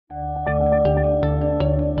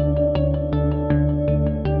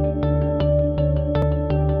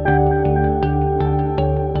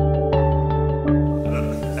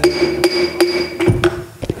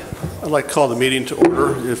I'd like to call the meeting to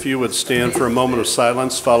order. If you would stand for a moment of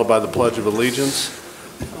silence, followed by the Pledge of Allegiance.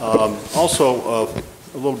 Also,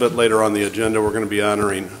 a little bit later on the agenda, we're going to be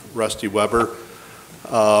honoring Rusty Weber.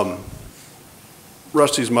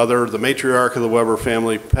 Rusty's mother, the matriarch of the Weber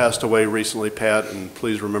family, passed away recently, Pat, and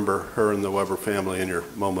please remember her and the Weber family in your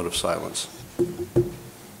moment of silence.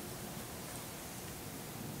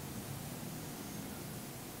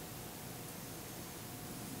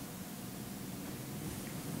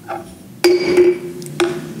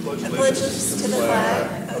 Allegiance to the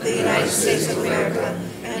flag of the United States of America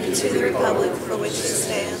and to the republic for which it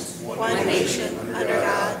stands, one nation, under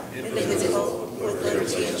God, indivisible, with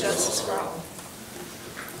liberty and justice for all.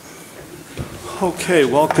 Okay,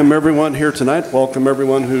 welcome everyone here tonight. Welcome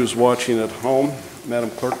everyone who's watching at home. Madam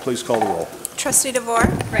Clerk, please call the roll. Trustee DeVore.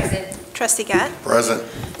 Present. Trustee Gett. Present.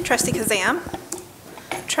 Trustee Kazam.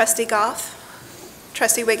 Trustee Goff.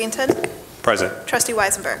 Trustee Wigington. Present. Trustee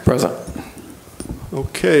Weisenberg. Present.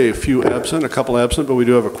 Okay, a few absent, a couple absent, but we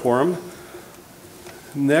do have a quorum.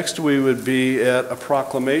 Next, we would be at a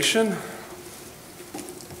proclamation.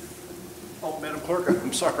 Oh, Madam Clerk,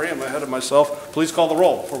 I'm sorry, I'm ahead of myself. Please call the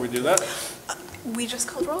roll before we do that. We just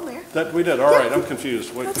called roll, Mayor. That we did. All right, I'm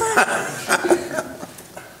confused. Wait. It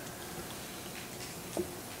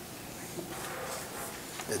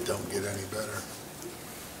don't get any better.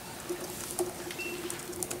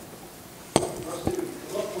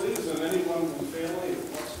 Look, please, and anyone in the family who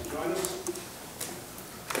wants to join us.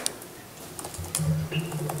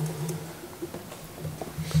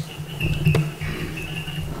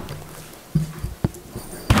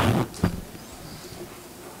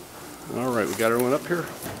 All right, we got everyone up here.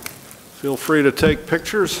 Feel free to take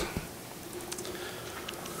pictures.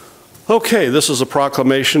 Okay, this is a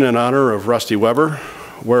proclamation in honor of Rusty Weber.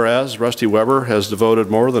 Whereas Rusty Weber has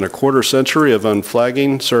devoted more than a quarter century of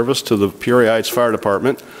unflagging service to the Peoria Heights Fire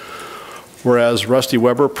Department. Whereas Rusty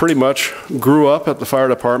Weber pretty much grew up at the fire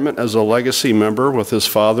department as a legacy member with his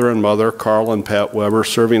father and mother, Carl and Pat Weber,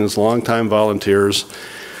 serving as longtime volunteers,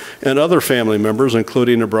 and other family members,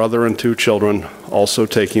 including a brother and two children, also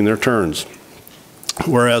taking their turns.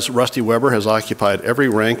 Whereas Rusty Weber has occupied every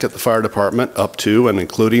rank at the fire department up to and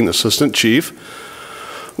including assistant chief.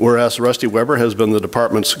 Whereas Rusty Weber has been the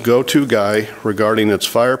department's go-to guy regarding its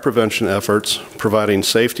fire prevention efforts, providing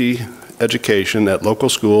safety education at local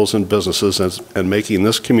schools and businesses, and making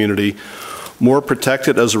this community more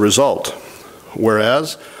protected as a result.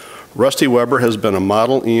 Whereas Rusty Weber has been a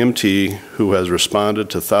model EMT who has responded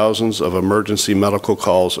to thousands of emergency medical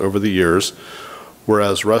calls over the years.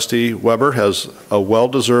 Whereas Rusty Weber has a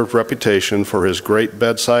well-deserved reputation for his great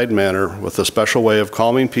bedside manner with a special way of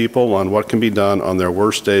calming people on what can be done on their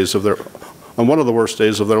worst days of on one of the worst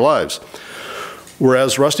days of their lives.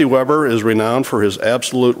 Whereas Rusty Weber is renowned for his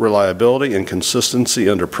absolute reliability and consistency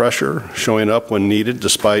under pressure, showing up when needed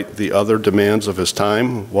despite the other demands of his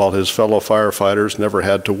time, while his fellow firefighters never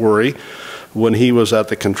had to worry when he was at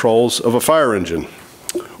the controls of a fire engine.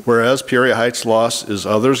 Whereas Peoria Heights' loss is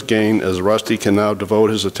others' gain, as Rusty can now devote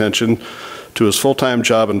his attention to his full-time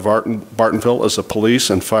job in Bartonville as a police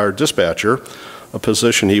and fire dispatcher, a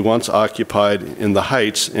position he once occupied in the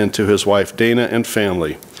Heights, and to his wife Dana and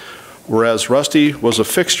family. Whereas Rusty was a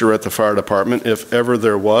fixture at the fire department, if ever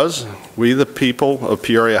there was, we the people of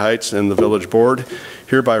Peoria Heights and the village board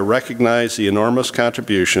hereby recognize the enormous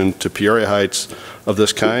contribution to Peoria Heights of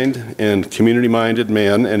this kind and community-minded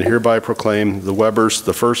man, and hereby proclaim the Webers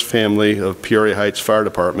the first family of Peoria Heights Fire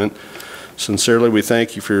Department. Sincerely, we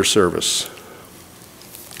thank you for your service.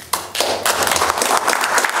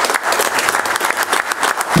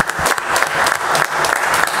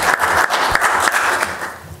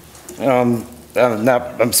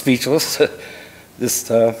 I'm speechless.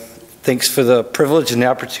 Thanks for the privilege and the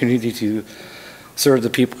opportunity to serve the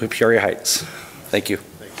people of Peoria Heights. Thank you.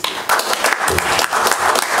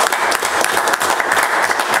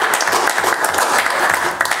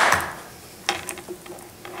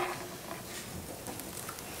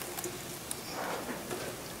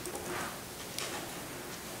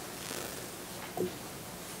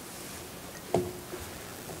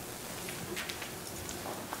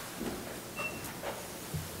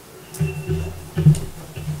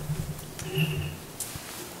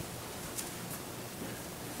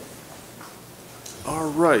 All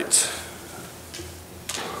right.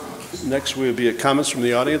 Next, we will be at comments from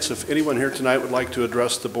the audience. If anyone here tonight would like to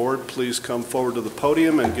address the board, please come forward to the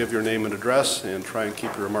podium and give your name and address, and try and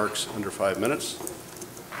keep your remarks under 5 minutes.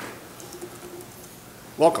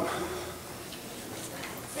 Welcome.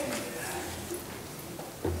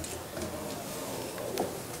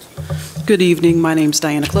 Good evening. My name's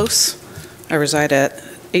Diana Close. I reside at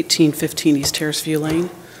 1815 East Terrace View Lane.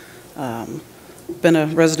 Been a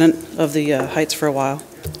resident of the Heights for a while.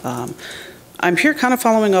 I'm here kind of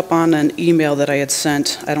following up on an email that I had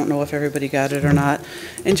sent. I don't know if everybody got it or not.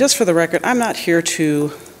 And just for the record, I'm not here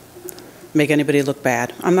to make anybody look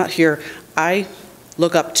bad. I'm not here. I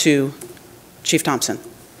look up to Chief Thompson.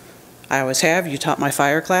 I always have. You taught my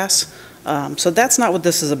fire class. So that's not what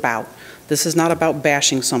this is about. This is not about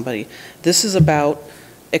bashing somebody. This is about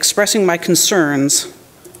expressing my concerns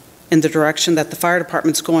in the direction that the fire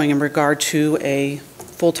department's going in regard to a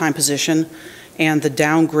full-time position and the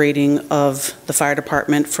downgrading of the fire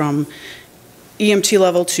department from EMT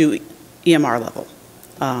level to EMR level.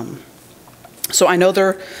 So I know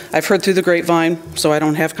I've heard through the grapevine, so I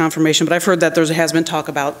don't have confirmation, but I've heard that there has been talk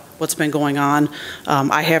about what's been going on.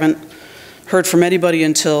 I haven't heard from anybody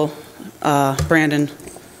until Brandon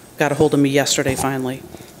got a hold of me yesterday finally.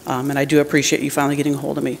 And I do appreciate you finally getting a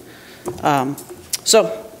hold of me.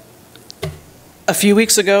 So a few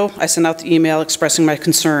weeks ago, I sent out the email expressing my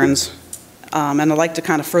concerns, and I'd like to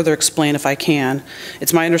kind of further explain if I can.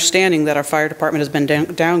 It's my understanding that our fire department has been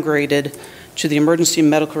downgraded to the emergency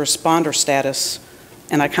medical responder status,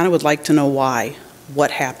 and I kind of would like to know why,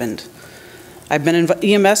 what happened. I've been in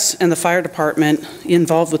EMS and the fire department,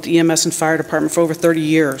 involved with the EMS and fire department for over 30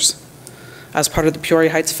 years. I was part of the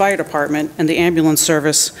Peoria Heights Fire Department and the ambulance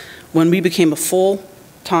service when we became a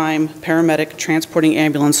full-time paramedic transporting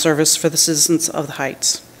ambulance service for the citizens of the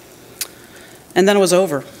Heights. And then it was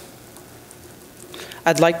over.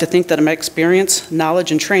 I'd like to think that my experience,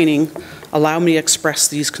 knowledge, and training allow me to express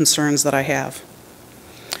these concerns that I have.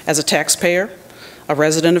 As a taxpayer, a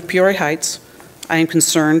resident of Peoria Heights, I am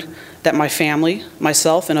concerned that my family,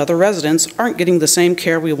 myself, and other residents aren't getting the same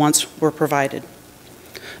care we once were provided.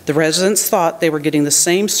 The residents thought they were getting the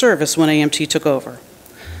same service when AMT took over,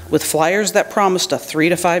 with flyers that promised a 3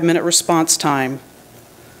 to 5 minute response time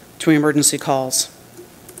to emergency calls.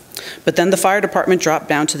 But then the fire department dropped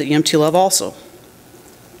down to the EMT level also.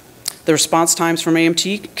 The response times from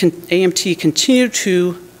AMT continue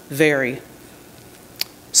to vary.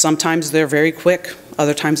 Sometimes they're very quick,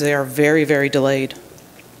 other times they are very, very delayed.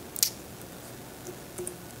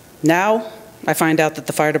 Now, I find out that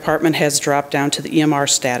the fire department has dropped down to the EMR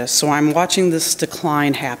status, so I'm watching this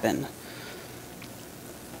decline happen.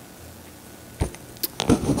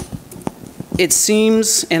 It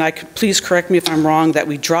seems, and please correct me if I'm wrong, that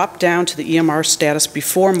we dropped down to the EMR status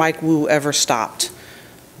before Mike Wu ever stopped.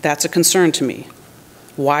 That's a concern to me.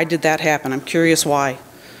 Why did that happen? I'm curious why.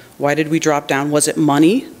 Why did we drop down? Was it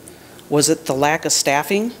money? Was it the lack of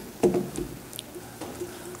staffing?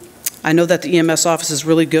 I know that the EMS office is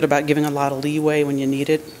really good about giving a lot of leeway when you need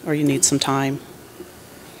it or you need some time.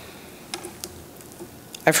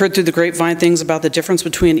 I've heard through the grapevine things about the difference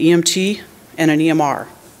between an EMT and an EMR.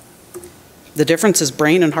 The difference is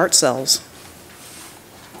brain and heart cells.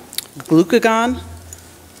 Glucagon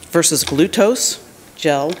versus glucose,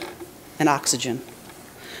 gel, and oxygen.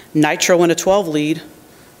 Nitro in a 12 lead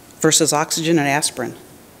versus oxygen and aspirin.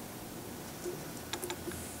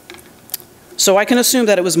 So I can assume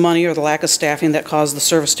that it was money or the lack of staffing that caused the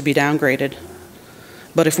service to be downgraded.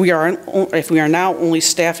 But if we are now only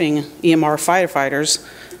staffing EMR firefighters,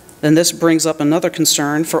 then this brings up another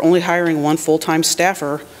concern for only hiring one full-time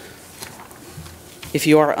staffer if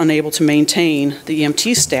you are unable to maintain the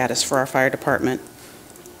EMT status for our fire department.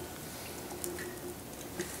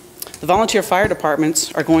 The volunteer fire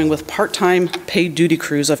departments are going with part-time paid duty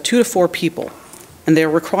crews of 2 to 4 people, and they are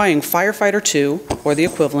requiring firefighter 2, or the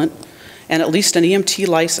equivalent, and at least an EMT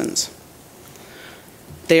license.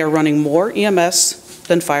 They are running more EMS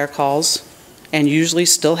than fire calls and usually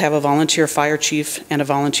still have a volunteer fire chief and a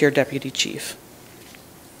volunteer deputy chief.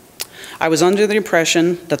 I was under the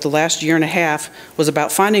impression that the last year and a half was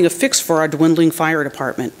about finding a fix for our dwindling fire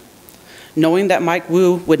department, knowing that Mike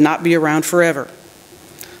Wu would not be around forever.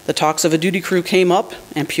 The talks of a duty crew came up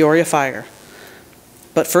and Peoria Fire.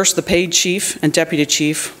 But first the paid chief and deputy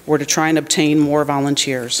chief were to try and obtain more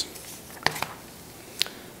volunteers.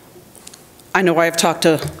 I know I have talked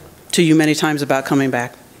to you many times about coming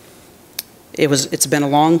back. It's been a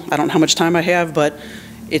long, I don't know how much time I have, but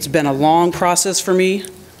it's been a long process for me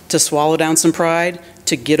to swallow down some pride,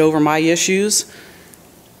 to get over my issues,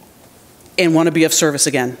 and want to be of service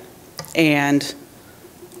again. And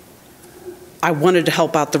I wanted to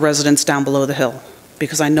help out the residents down below the hill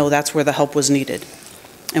because I know that's where the help was needed.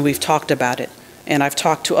 And we've talked about it. And I've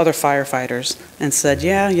talked to other firefighters and said,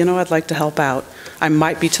 yeah, you know, I'd like to help out. I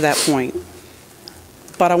might be to that point.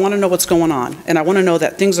 But I want to know what's going on. And I want to know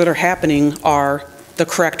that things that are happening are the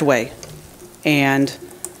correct way and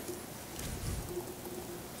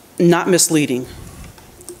not misleading.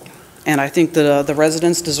 And I think the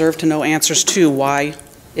residents deserve to know answers to why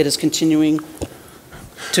it is continuing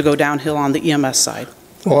to go downhill on the EMS side.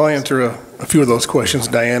 Well, I'll answer a few of those questions,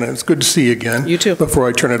 Diana. It's good to see you again. You too. Before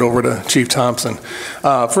I turn it over to Chief Thompson.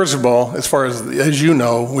 First of all, as you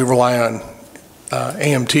know, we rely on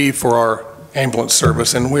AMT for our ambulance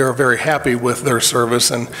service, and we are very happy with their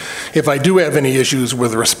service. And if I do have any issues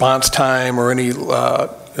with response time or any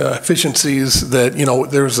efficiencies, that,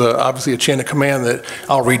 there's obviously a chain of command that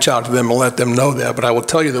I'll reach out to them and let them know that. But I will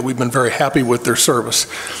tell you that we've been very happy with their service.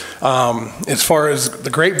 As far as the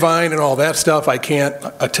grapevine and all that stuff, I can't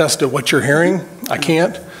attest to what you're hearing. I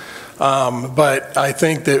can't. But I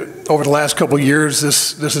think that over the last couple of years,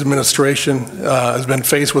 this administration has been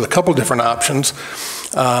faced with a couple different options.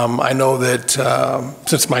 I know that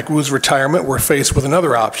since Mike Wu's retirement, we're faced with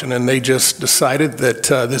another option, and they just decided that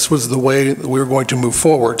this was the way that we were going to move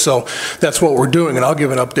forward. So that's what we're doing, and I'll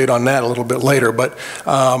give an update on that a little bit later. But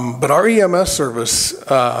our EMS service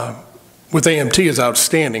with AMT is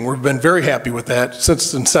outstanding. We've been very happy with that since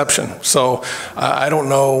its inception. So I don't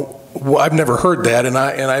know. Well, I've never heard that,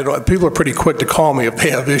 and people are pretty quick to call me if they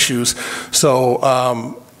have issues.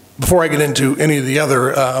 So before I get into any of the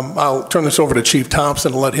other, I'll turn this over to Chief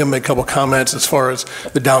Thompson and let him make a couple comments as far as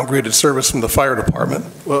the downgraded service from the fire department.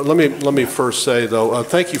 Well, let me first say, though,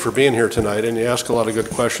 thank you for being here tonight, and you ask a lot of good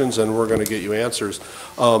questions, and we're going to get you answers.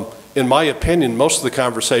 In my opinion, most of the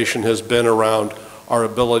conversation has been around our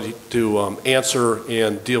ability to answer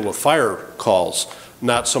and deal with fire calls,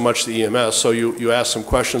 not so much the EMS. So you asked some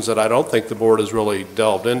questions that I don't think the board has really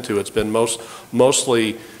delved into. It's been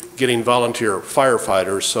mostly getting volunteer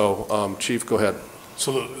firefighters. So Chief, go ahead.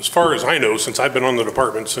 So as far as I know, since I've been on the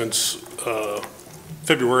department since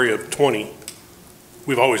February of 20,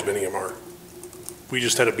 we've always been EMR. We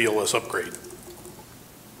just had a BLS upgrade.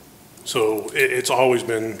 So it's always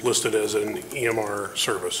been listed as an EMR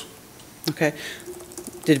service. Okay.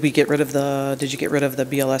 Did you get rid of the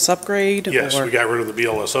BLS upgrade? Yes, we got rid of the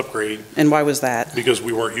BLS upgrade. And why was that? Because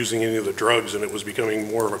we weren't using any of the drugs, and it was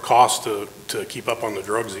becoming more of a cost to keep up on the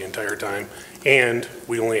drugs the entire time. And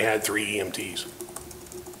we only had 3 EMTs.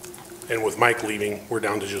 And with Mike leaving, we're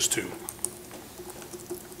down to just 2.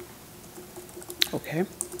 Okay.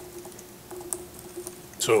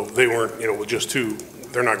 So they weren't, with just 2,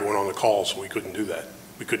 they're not going on the call, so we couldn't do that.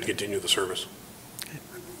 We couldn't continue the service.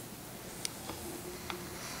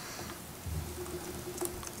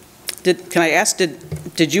 Can I ask,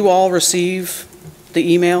 did you all receive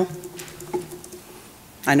the email?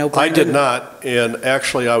 I know I Brandon. did not, and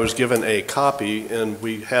actually I was given a copy, and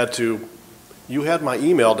you had my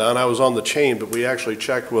email down, I was on the chain, but we actually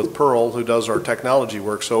checked with Pearl, who does our technology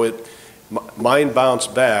work, so mine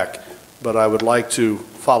bounced back, but I would like to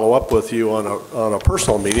follow up with you on a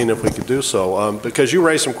personal meeting if we could do so, because you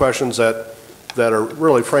raised some questions that are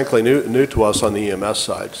really frankly new to us on the EMS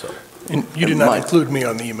side. So. And you did not include me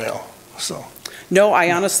on the email, so. No,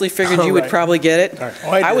 I honestly figured you would probably get it. Right. Oh,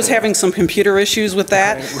 I was having some computer issues with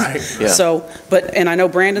that. Right. Yeah. So, and I know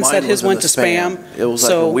Brandon said his went to spam. It was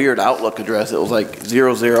like a weird Outlook address. It was like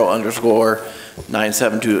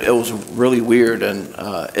 00_972. It was really weird, and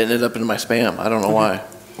it ended up in my spam. I don't know why.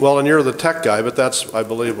 Well, and you're the tech guy, but that's, I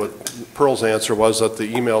believe, what Pearl's answer was, that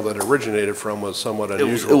the email that originated from was somewhat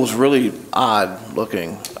unusual. It was really odd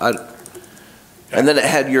looking. And then it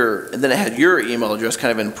had your email address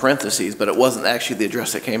kind of in parentheses, but it wasn't actually the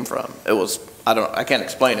address it came from. It was, I can't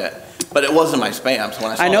explain it, but it wasn't my spam. So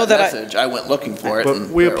when I saw that message, I went looking for it. But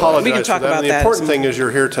we apologize We can talk for that. about And the that. important thing is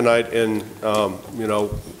you're here tonight, and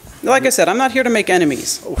like I said, I'm not here to make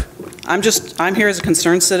enemies. I'm here as a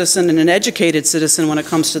concerned citizen and an educated citizen when it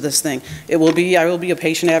comes to this thing. I will be a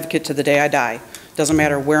patient advocate to the day I die. Doesn't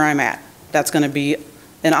matter where I'm at. That's going to be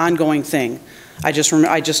an ongoing thing. I just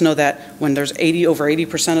know that when there's over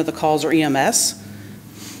 80% of the calls are EMS,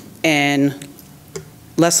 and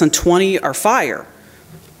less than 20 are fire.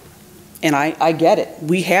 And I get it.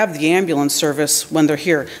 We have the ambulance service when they're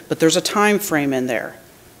here, but there's a time frame in there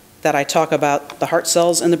that I talk about the heart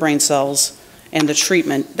cells and the brain cells and the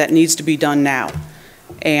treatment that needs to be done now.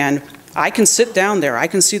 And I can sit down there. I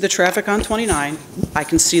can see the traffic on 29. I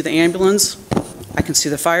can see the ambulance. I can see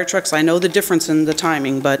the fire trucks. I know the difference in the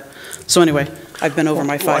timing, but, so anyway, I've been over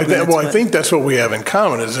my 5 minutes. Well, I think that's what we have in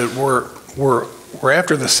common, is that we're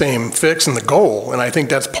after the same fix and the goal, and I think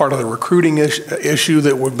that's part of the recruiting issue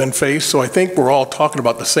that we've been faced. So I think we're all talking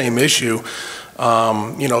about the same issue,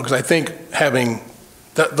 because I think having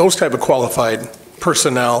those type of qualified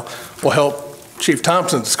personnel will help Chief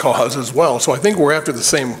Thompson's cause as well. So I think we're after the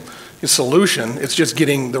same solution. It's just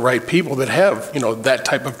getting the right people that have, that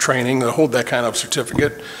type of training, that hold that kind of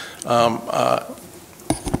certificate. The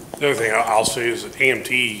other thing I'll say is that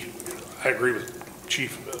AMT, I agree with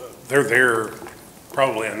Chief, they're there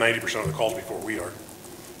probably on 90% of the calls before we are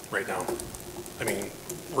right now. I mean,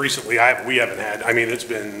 recently we haven't had, I mean, it's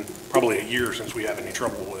been probably a year since we have any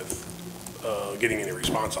trouble with getting any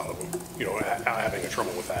response out of them, you know, having a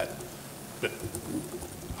trouble with that. But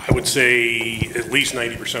I would say at least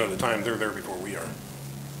 90% of the time they're there before we are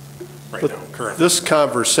right now, currently. This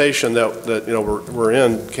conversation that you know, we're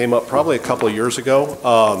in came up probably a couple of years ago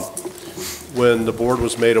when the board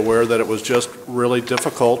was made aware that it was just really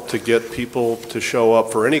difficult to get people to show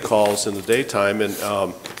up for any calls in the daytime.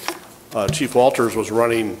 And Chief Walters was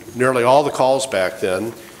running nearly all the calls back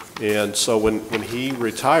then. And so when he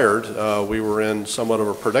retired, we were in somewhat of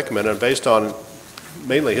a predicament. And based on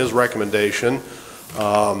mainly his recommendation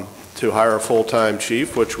to hire a full-time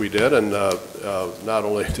chief, which we did, and not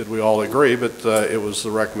only did we all agree, but it was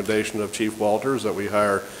the recommendation of Chief Walters that we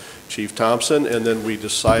hire Chief Thompson, and then we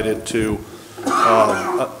decided to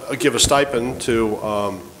give a stipend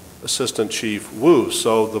to Assistant Chief Wu.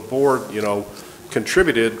 So the board, you know,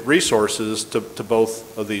 contributed resources to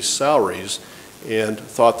both of these salaries and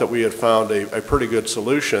thought that we had found a pretty good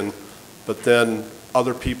solution, but then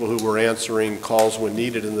other people who were answering calls when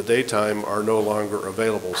needed in the daytime are no longer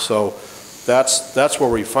available. So that's where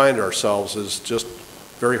we find ourselves, is just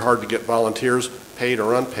very hard to get volunteers, paid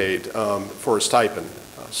or unpaid, for a stipend.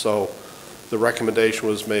 So the recommendation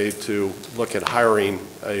was made to look at hiring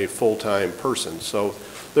a full-time person. So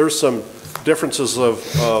there's some differences of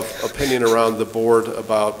opinion around the board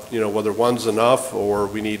about, you know, whether one's enough or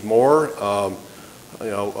we need more.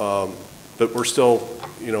 But we're still,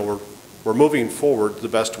 you know, we're moving forward the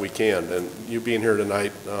best we can. And you being here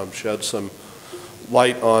tonight shed some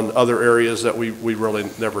light on other areas that we really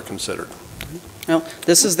never considered. Well,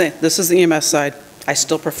 this is the EMS side.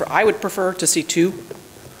 I would prefer to see 2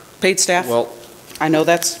 paid staff. Well, I know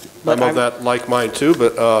that's. I'm of that like mine too,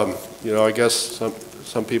 but you know, I guess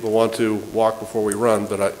some people want to walk before we run,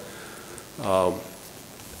 but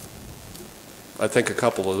I think a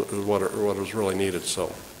couple is what is really needed. So.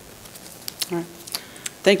 All right.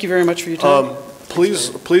 Thank you very much for your time.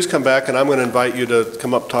 Please come back, and I'm going to invite you to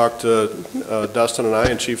come up talk to Dustin and I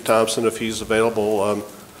and Chief Thompson if he's available,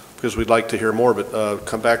 because we'd like to hear more. But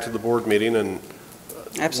come back to the board meeting, and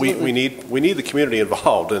Absolutely. we need the community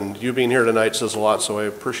involved. And you being here tonight says a lot, so I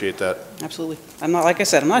appreciate that. Absolutely. I'm not, like I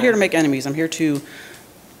said, I'm not here to make enemies. I'm here to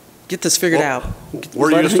get this figured out.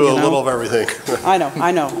 We're used to a little of everything. I know.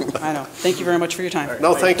 Thank you very much for your time.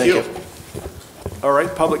 No, thank you. All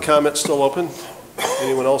right, public comment still open.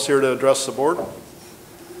 Anyone else here to address the board?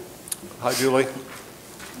 Hi, Julie.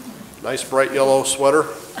 Nice bright yellow sweater.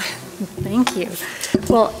 Thank you.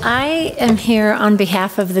 Well, I am here on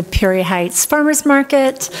behalf of the Peoria Heights Farmers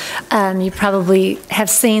Market. You probably have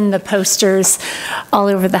seen the posters all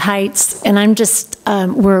over the Heights, and I'm just,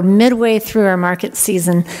 we're midway through our market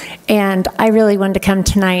season, and I really wanted to come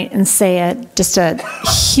tonight and say just a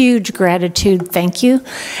huge gratitude, thank you,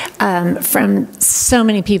 from so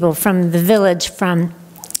many people, from the village, from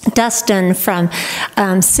Dustin, from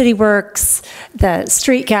City Works, the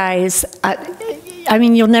street guys. I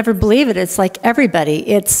mean, you'll never believe it. It's like everybody.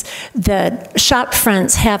 It's the shop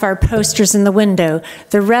fronts have our posters in the window.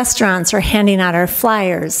 The restaurants are handing out our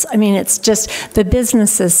flyers. I mean, it's just the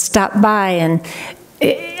businesses stop by, and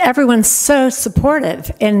everyone's so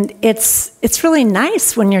supportive. And it's really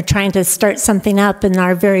nice when you're trying to start something up in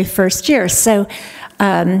our very first year. So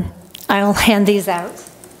I'll hand these out.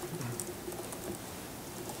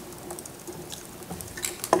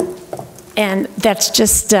 And that's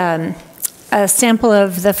just a sample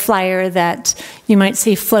of the flyer that you might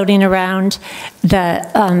see floating around.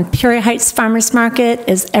 The Peoria Heights Farmers Market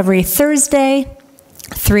is every Thursday,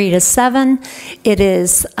 3 to 7. It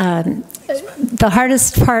is, the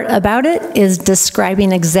hardest part about it is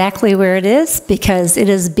describing exactly where it is, because it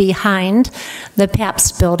is behind the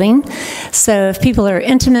Pabst building. So if people are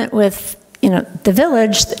intimate with the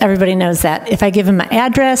village, everybody knows that. If I give them an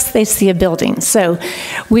address, they see a building. So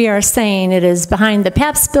we are saying it is behind the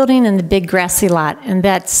Pabst building and the big grassy lot. And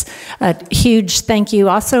that's a huge thank you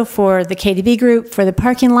also for the KDB group, for the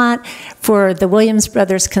parking lot, for the Williams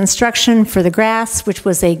Brothers construction, for the grass, which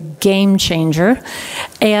was a game changer.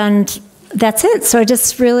 And that's it. So I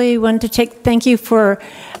just really wanted to thank you for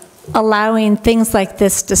allowing things like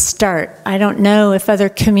this to start. I don't know if other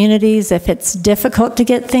communities, if it's difficult to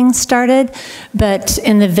get things started, but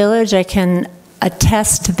in the village I can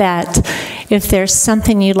attest that if there's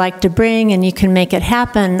something you'd like to bring and you can make it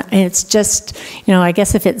happen, it's just, I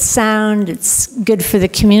guess if it's sound, it's good for the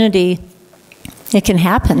community, it can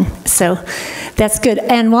happen. So that's good.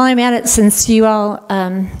 And while I'm at it, since you all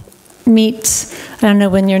meet, I don't know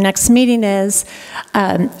when your next meeting is,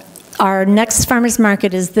 our next farmers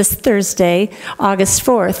market is this Thursday, August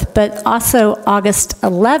 4th, but also August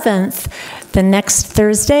 11th, the next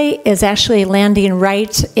Thursday, is actually landing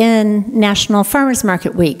right in National Farmers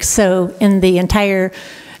Market Week. So in the entire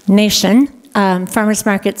nation, farmers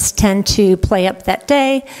markets tend to play up that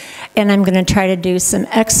day, and I'm going to try to do some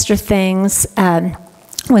extra things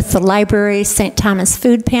with the library, St. Thomas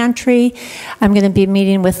Food Pantry. I'm going to be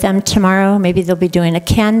meeting with them tomorrow. Maybe they'll be doing a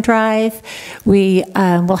can drive. We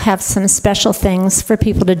will have some special things for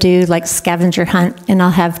people to do, like scavenger hunt, and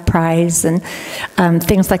I'll have prize and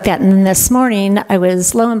things like that. And then this morning, I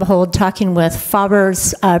was, lo and behold, talking with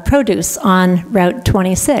Faber's Produce on Route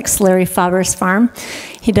 26, Larry Faber's farm.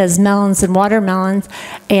 He does melons and watermelons,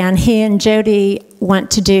 and he and Jody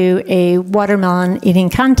went to do a watermelon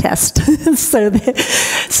eating contest. So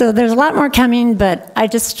there's a lot more coming, but I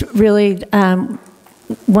just really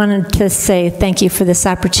wanted to say thank you for this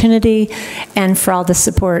opportunity and for all the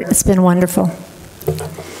support. It's been wonderful.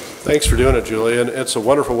 Thanks for doing it, Julie. And it's a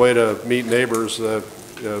wonderful way to meet neighbors.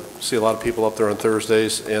 See a lot of people up there on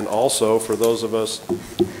Thursdays. And also, for those of us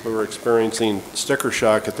who are experiencing sticker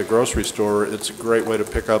shock at the grocery store, it's a great way to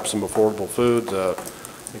pick up some affordable food. I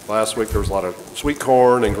think last week there was a lot of sweet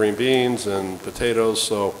corn and green beans and potatoes.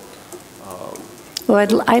 So,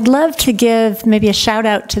 well, I'd love to give maybe a shout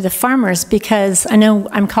out to the farmers, because I know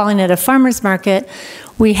I'm calling it a farmers market.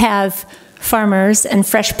 We have farmers and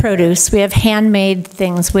fresh produce. We have handmade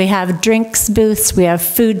things. We have drinks booths. We have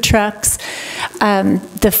food trucks.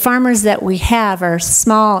 The farmers that we have are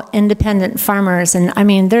small, independent farmers, and I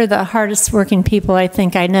mean, they're the hardest working people I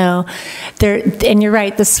think I know. And you're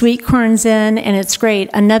right, the sweet corn's in, and it's great.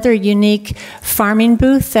 Another unique farming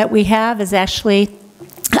booth that we have is actually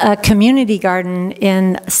a community garden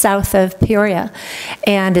in south of Peoria,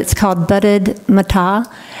 and it's called Budded Matah.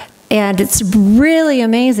 And it's really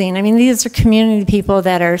amazing. I mean, these are community people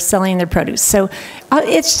that are selling their produce. So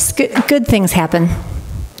it's just good things happen.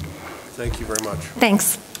 thank you very much.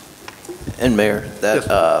 Thanks. And Mayor, that,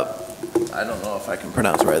 Yes. I don't know if I can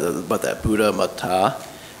pronounce it right, but that Buddha Matah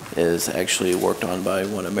is actually worked on by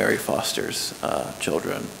one of Mary Foster's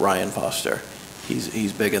children, Ryan Foster.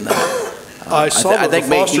 He's big in that. I saw I that think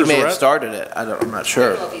the he Fosters may were have at- started it. I'm not I don't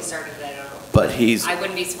sure. know if he started it, I don't know. But he's, I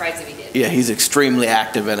wouldn't be surprised if he did. yeah, he's extremely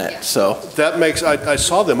active in Yeah. it, so. That makes, I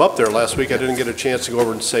saw them up there last week. I didn't get a chance to go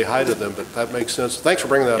over and say hi to them, but that makes sense. Thanks for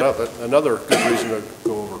bringing that up. Another good reason to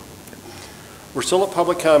go over. We're still at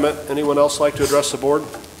public comment. Anyone else like to address the board?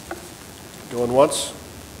 Going once,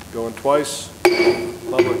 going twice.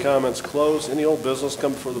 Public comments closed. Any old business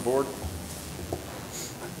come before the board?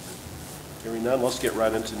 Hearing none, let's get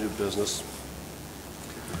right into new business.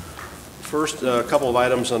 First, a couple of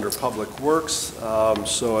items under Public Works.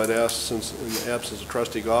 So I'd ask, since in the absence of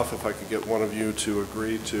Trustee Goff, if I could get one of you to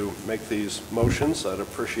agree to make these motions. I'd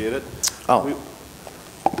appreciate it. Oh.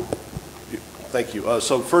 Thank you.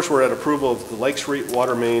 So first, we're at approval of the Lake Street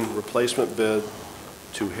water main replacement bid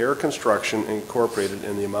to Hare Construction Incorporated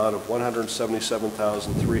in the amount of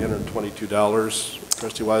 $177,322.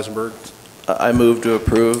 Trustee Weisenberg? I move to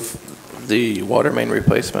approve the water main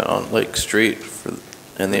replacement on Lake Street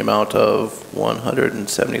in the amount of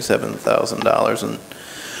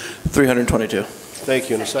 $177,322. Thank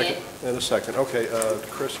you. In a second? In a second. Okay,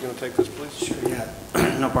 Chris, you going to take this, please? Sure, yeah,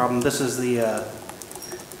 no problem. This is the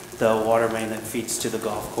water main that feeds to the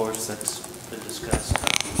golf course that's been discussed.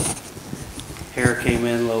 Hare came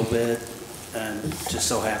in low bid, and just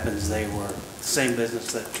so happens they were the same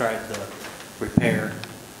business that tried the repair,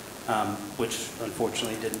 which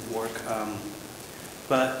unfortunately didn't work.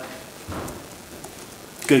 But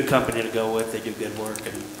good company to go with. They do good work,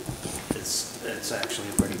 and it's actually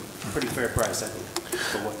a pretty fair price, I think,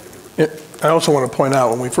 for what they're doing. I also want to point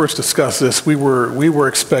out, when we first discussed this, we were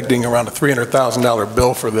expecting around a $300,000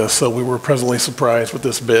 bill for this, so we were pleasantly surprised with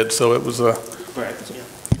this bid. So it was a. Right, yeah.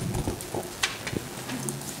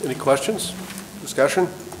 Any questions? Discussion?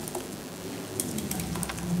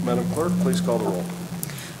 Madam Clerk, please call the roll.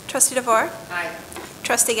 Trustee DeVore? Aye.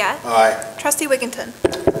 Trustee Gatt? Aye. Trustee Wigginton?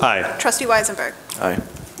 Aye. Trustee Weisenberg? Aye.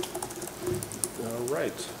 All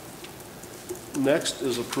right. Next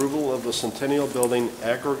is approval of the Centennial Building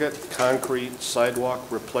aggregate concrete sidewalk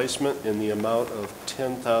replacement in the amount of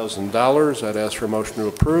 $10,000. I'd ask for a motion to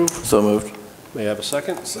approve. So moved. May I have a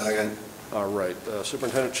second? Second. All right.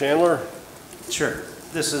 Superintendent Chandler? Sure.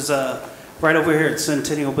 This is right over here at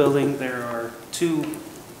Centennial Building. There are two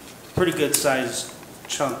pretty good sized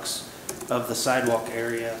chunks of the sidewalk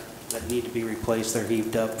area that need to be replaced. They're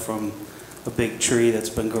heaved up from a big tree that's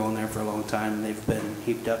been growing there for a long time. They've been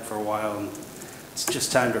heaped up for a while, and it's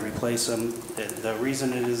just time to replace them. The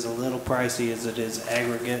reason it is a little pricey is it is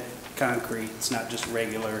aggregate concrete. It's not just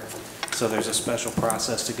regular. So there's a special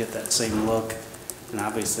process to get that same look. And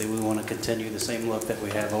obviously, we want to continue the same look that we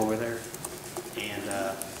have over there. And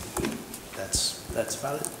that's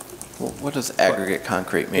about it. Well, what does aggregate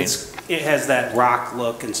concrete mean? It has that rock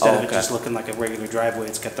look. Instead of it okay. just looking like a regular driveway,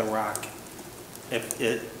 it's got the rock.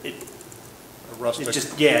 It Rustic.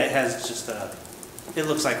 just, yeah, it has just it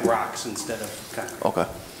looks like rocks instead of concrete. Okay.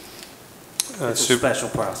 It's a special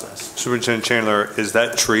process. Superintendent Chandler, is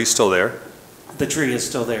that tree still there? The tree is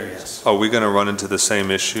still there, yes. Are we going to run into the same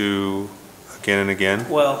issue again and again?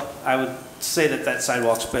 Well, I would say that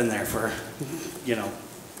sidewalk's been there for,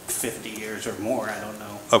 50 years or more, I don't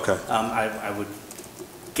know. Okay. I would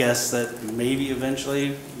guess that maybe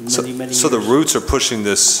eventually, many years. So the roots are pushing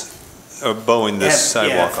this, bowing this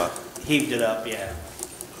sidewalk up? Heaved it up, yeah.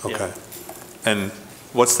 Okay. And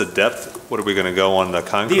what's the depth? What are we going to go on the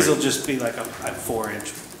concrete? These will just be like a 4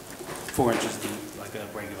 inches deep, like a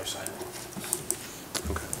regular sidewalk.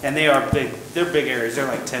 Okay. And they are big, they're big areas, they're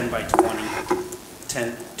like 10 by 20,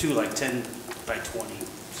 10 by 20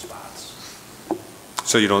 spots.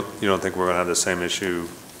 So you don't think we're going to have the same issue?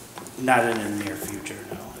 Not in the near future,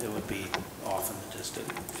 no. It would be off in the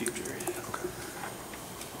distant future, yeah. Okay.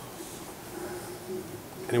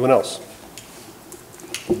 Anyone else?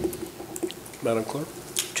 Madam Clerk?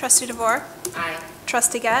 Trustee DeVore? Aye.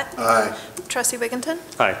 Trustee Gett? Aye. Trustee Wigginton?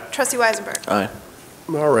 Aye. Trustee Weisenberg? Aye.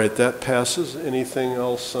 All right, that passes. Anything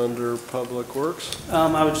else under Public Works?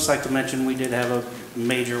 I would just like to mention, we did have a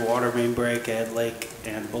major water main break at Lake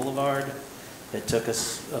and Boulevard. It took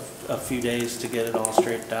us a few days to get it all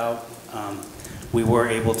straightened out. We were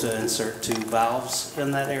able to insert 2 valves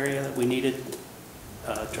in that area that we needed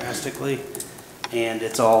drastically, and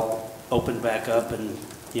it's all opened back up, and,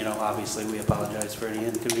 obviously we apologize for any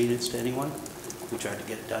inconvenience to anyone. We tried to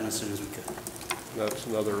get it done as soon as we could. That's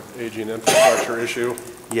another aging infrastructure issue.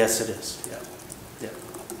 Yes, it is, yeah.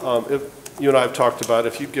 If you and I have talked about,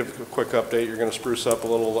 if you give a quick update, you're going to spruce up a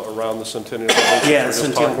little around the Centennial Village. Yeah, the We're just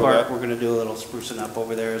Centennial talking Park, about- we're gonna do a little sprucing up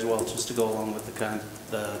over there as well, just to go along with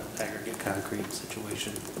the aggregate concrete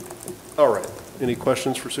situation. All right. Any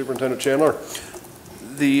questions for Superintendent Chandler?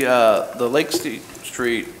 The Lake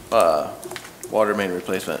Street water main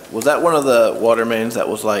replacement, was that one of the water mains that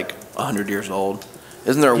was like 100 years old?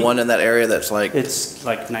 Isn't there one in that area that's like? It's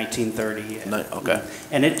like 1930. Yeah. Okay.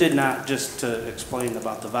 And it did not, just to explain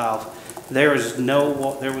about the valve, there was no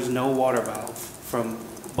water valve from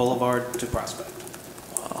Boulevard to Prospect.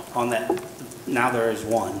 Wow. On that, now there is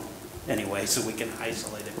one anyway, so we can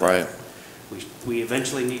isolate it. Right. We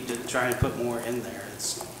eventually need to try and put more in there.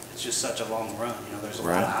 It's just such a long run, there's a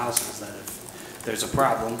lot of houses that if there's a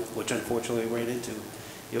problem, which unfortunately we ran into,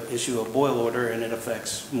 you'll issue a boil order and it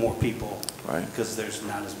affects more people. Right. Because there's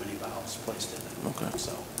not as many valves placed in it. Okay.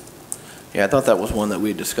 So, Yeah, I thought that was one that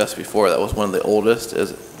we discussed before. That was one of the oldest,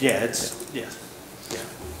 is it? yeah, yes.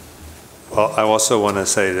 Well, I also want to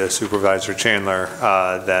say to Supervisor Chandler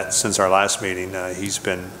that since our last meeting, he's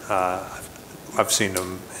been, I've seen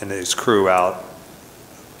him and his crew out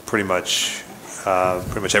pretty much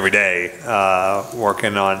every day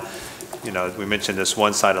working on, we mentioned this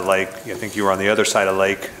one side of Lake. I think you were on the other side of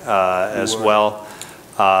Lake as well.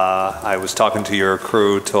 I was talking to your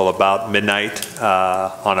crew till about midnight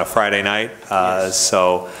on a Friday night. Yes.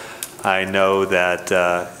 So I know that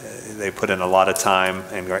they put in a lot of time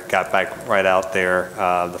and got back right out there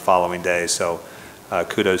the following day. So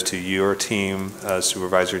kudos to your team,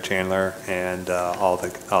 Supervisor Chandler, and all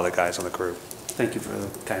the guys on the crew. Thank you for the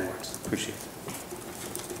kind words. Appreciate it.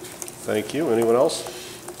 Thank you. Anyone else?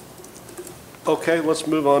 Okay, let's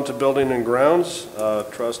move on to Building and Grounds.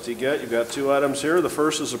 Trustee Gett, you've got 2 items here. The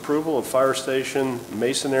first is approval of fire station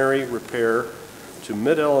masonry repair to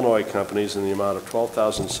Mid-Illinois Companies in the amount of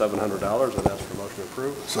 $12,700. I'd ask for motion to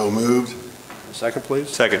approve. So moved. A second, please.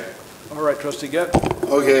 Second. All right, Trustee Gett.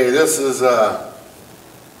 Okay, this is,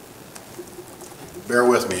 bear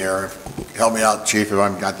with me here. Help me out, Chief, if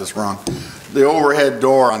I've got this wrong. The overhead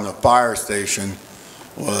door on the fire station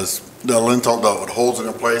was the lintel that holds it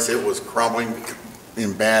in place. It was crumbling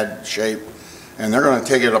in bad shape, and they're going to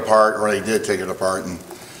take it apart, or they did take it apart, and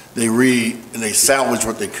they salvaged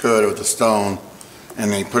what they could with the stone,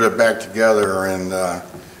 and they put it back together and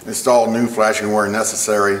installed new flashing where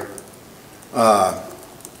necessary. The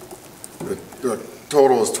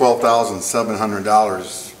total is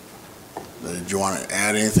 $12,700. Did you want to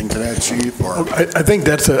add anything to that, Chief? Or I think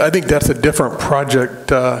that's a different project,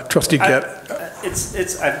 Trustee Gett.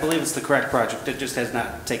 I believe it's the correct project. It just has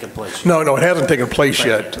not taken place yet. No, it hasn't taken place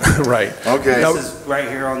yet. Right. Okay. This is right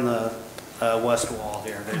here on the west wall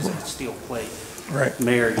here. There's a steel plate. Right.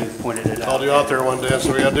 Mayor, you pointed it out. Called you out there one day,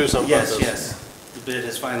 so we got to do something about Yes, this. yes. the bid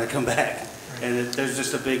has finally come back. And there's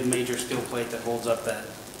just a big major steel plate that holds up that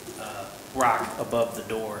rock above the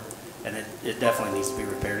door, and it definitely needs to be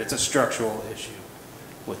repaired. It's a structural issue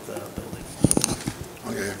with the building.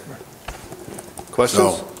 Okay.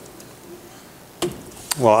 Questions? So,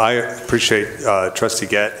 Well, I appreciate Trustee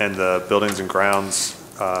Gett and the Buildings and Grounds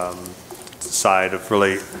side of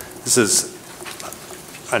really, this is,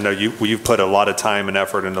 I know you've put a lot of time and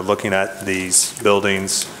effort into looking at these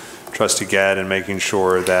buildings, Trustee Gett, and making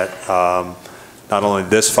sure that not only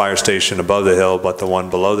this fire station above the hill, but the one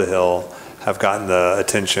below the hill have gotten the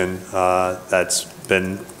attention that's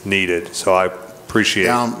been needed. So I appreciate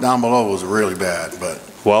down below was really bad, but.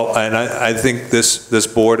 Well, and I think this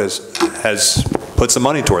board has put some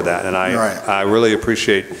money toward that, and I really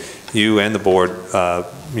appreciate you and the board,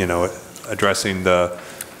 addressing the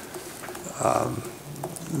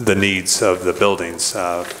needs of the buildings.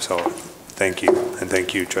 So thank you, and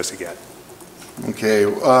thank you, Trustee Gett. Okay.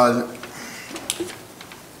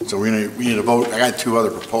 So we need a vote. I got two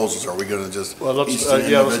other proposals. Are we going to just? Well, let's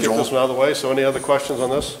get this one out of the way. So any other questions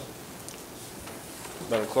on this?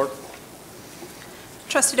 Madam Clerk?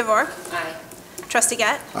 Trustee DeVore? Aye. Trustee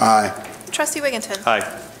Gett? Aye. Trustee Wigginton? Aye.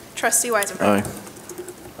 Trustee Weisenberg? Aye.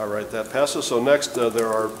 All right, that passes. So next, there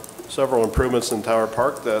are several improvements in Tower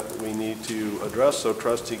Park that we need to address. So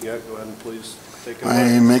Trustee Gett, go ahead and please take it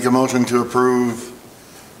away. I make a motion to approve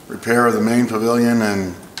repair of the main pavilion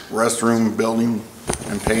and restroom building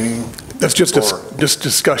and painting. That's just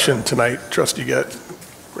discussion tonight, Trustee Gett.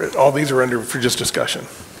 All these are under for just discussion.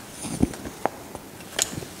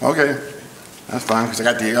 Okay, that's fine, because I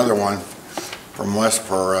got the other one from West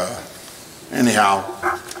for, anyhow,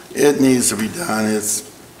 it needs to be done.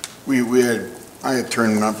 I had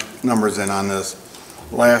turned numbers in on this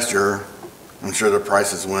last year. I'm sure the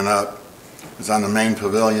prices went up. It's on the main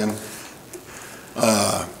pavilion.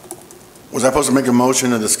 Was I supposed to make a motion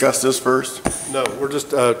to discuss this first? No, we're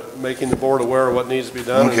just making the board aware of what needs to be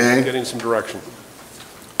done and getting some direction.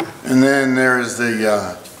 And then there's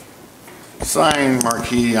the sign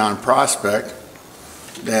marquee on Prospect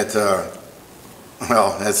that,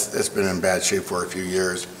 well, it's been in bad shape for a few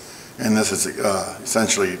years. And this is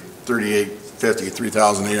essentially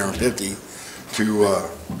 $3,850 to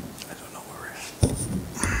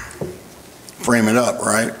frame it up,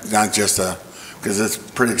 right? Not just because it's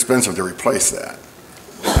pretty expensive to replace that,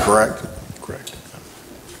 correct? Correct.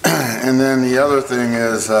 And then the other thing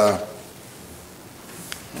is, where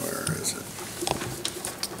is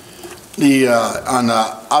it? On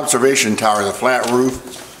the observation tower, the flat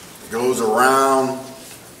roof goes around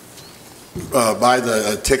by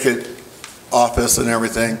the ticket office and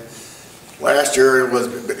everything. Last year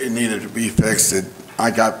it needed to be fixed. I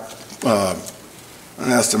got an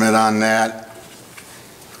estimate on that.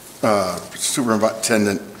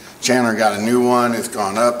 Superintendent Chandler got a new one. It's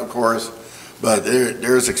gone up, of course, but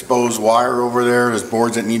there's exposed wire over there. There's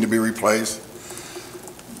boards that need to be replaced.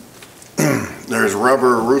 There's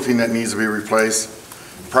rubber roofing that needs to be replaced.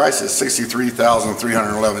 Price is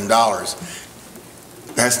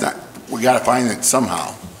 $63,311. That's not, we got to find it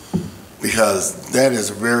somehow, because that is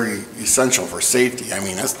very essential for safety. I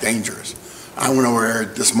mean, that's dangerous. I went over there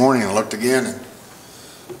this morning and looked again, and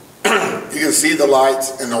you can see the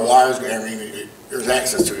lights and the wires. I mean, there's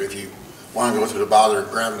access to it if you want to go through the bother of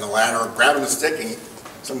grabbing the ladder or grabbing the stick and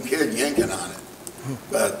some kid yanking on it.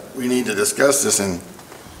 But we need to discuss this and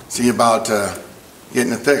see about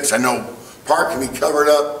getting it fixed. I know part can be covered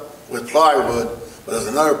up with plywood, but there's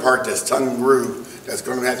another part that's tongue and groove that's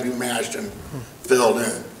going to have to be mashed and filled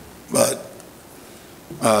in. But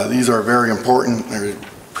these are very important. They're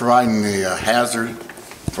providing a hazard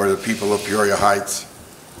for the people of Peoria Heights,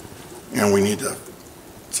 and we need to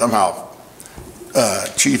somehow.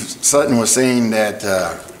 Chief Sutton was saying that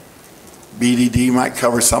BDD might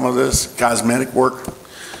cover some of this cosmetic work.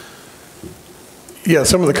 Yeah,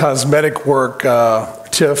 some of the cosmetic work,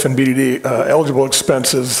 TIF and BDD eligible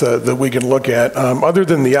expenses that we can look at. Other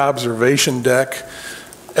than the observation deck,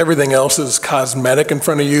 everything else is cosmetic in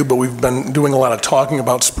front of you, but we've been doing a lot of talking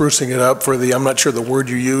about sprucing it up for the, I'm not sure the word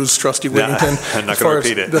you use, Trustee Wigginton. I'm not going to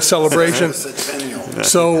repeat it. The celebration.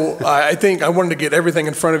 So I think I wanted to get everything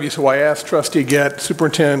in front of you, so I asked Trustee Gett,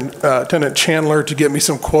 Superintendent Chandler to get me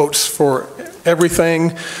some quotes for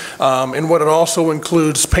everything, and what it also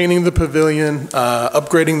includes: painting the pavilion,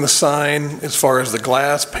 upgrading the sign as far as the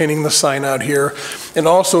glass, painting the sign out here, and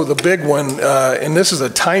also the big one, and this is a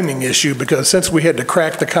timing issue because since we had to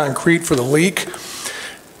crack the concrete for the leak,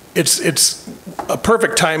 it's a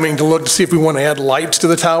perfect timing to look to see if we want to add lights to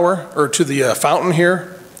the tower or to the fountain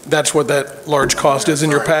here. That's what that large cost is in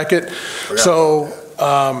your packet. So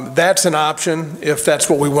That's an option if that's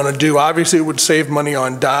what we want to do. Obviously, it would save money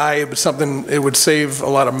on dye, but it would save a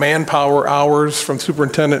lot of manpower hours from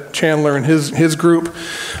Superintendent Chandler and his group.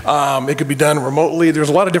 It could be done remotely. There's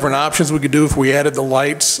a lot of different options we could do if we added the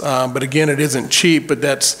lights, but again, it isn't cheap, but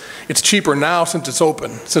it's cheaper now since it's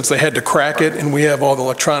open, since they had to crack it and we have all the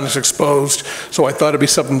electronics exposed, so I thought it'd be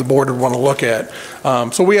something the board would want to look at.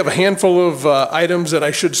 So we have a handful of items that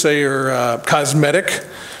I should say are cosmetic.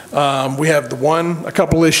 We have a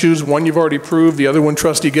couple issues. One you've already approved. The other one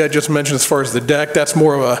Trustee Gett just mentioned as far as the deck. That's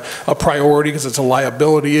more of a priority because it's a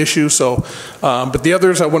liability issue. So, but the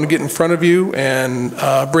others I want to get in front of you and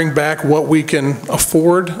bring back what we can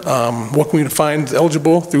afford, what we can find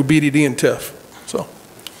eligible through BDD and TIF. So,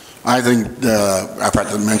 I think, I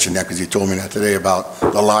forgot to mention that because you told me that today about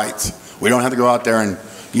the lights. We don't have to go out there and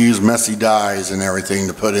use messy dyes and everything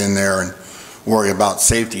to put in there and worry about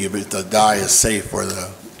safety if the dye is safe for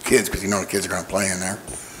the kids, because the kids are going to play in there.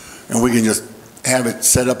 And we can just have it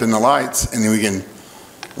set up in the lights, and then we can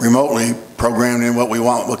remotely program in what we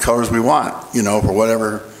want, what colors we want, for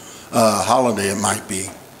whatever holiday it might be.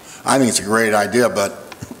 I think it's a great idea,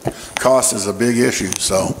 but cost is a big issue,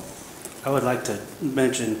 so. I would like to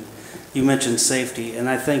mention, you mentioned safety, and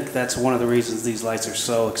I think that's one of the reasons these lights are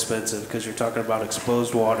so expensive, because you're talking about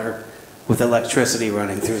exposed water with electricity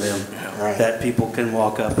running through them that people can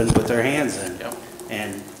walk up and put their hands in.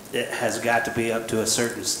 And it has got to be up to a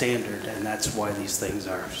certain standard, and that's why these things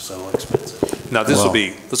are so expensive. Now, this will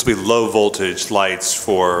be low voltage lights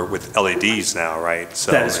with LEDs now, right?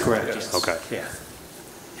 So, that is correct, yes. Okay. Yeah.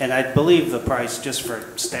 And I believe the price just for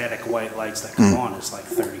static white lights that come on is like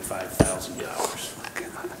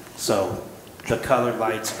 $35,000. So the colored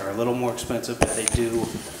lights are a little more expensive, but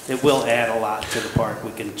it will add a lot to the park.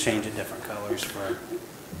 We can change it different colors for.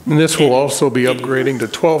 And this will also be upgrading to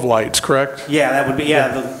 12 lights, correct? Yeah, that would be,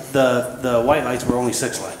 the white lights were only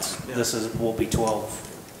 6 lights. This will be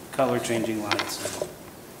 12 color changing lights. And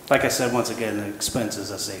like I said, once again, the expense is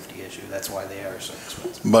a safety issue. That's why they are so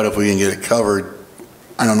expensive. But if we can get it covered,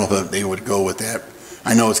 I don't know if they would go with that.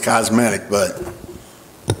 I know it's cosmetic, but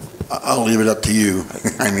I'll leave it up to you.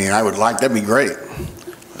 I mean, that'd be great.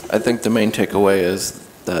 I think the main takeaway is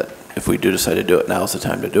that if we do decide to do it, now's the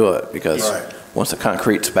time to do it, because once the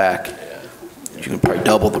concrete's back, you can probably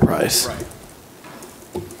double the price. Right.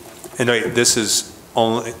 And this is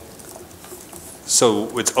only,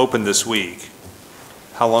 so it's open this week.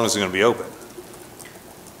 How long is it going to be open?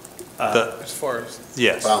 As far as?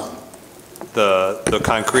 Yes. The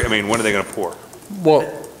concrete, when are they going to pour? Well,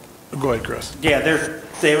 go ahead, Chris. Yeah,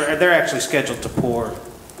 they're actually scheduled to pour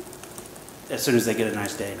as soon as they get a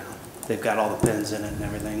nice day now. They've got all the pins in it and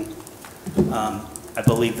everything. I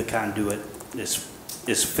believe the conduit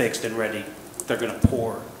is fixed and ready. They're going to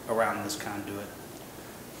pour around this conduit.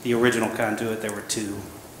 The original conduit, there were 2.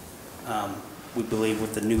 We believe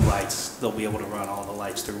with the new lights, they'll be able to run all the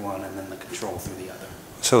lights through one and then the control through the other.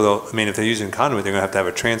 So, if they're using conduit, they're going to have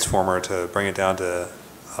a transformer to bring it down to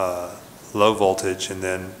low voltage and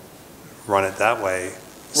then run it that way.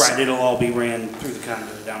 Right, it'll all be ran through the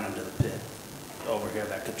conduit down into the pit over here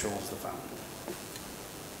that controls the fountain.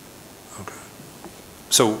 Okay.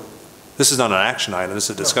 So this is not an action item, this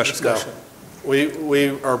is a discussion. No.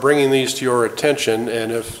 We are bringing these to your attention, and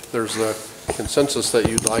if there's a consensus that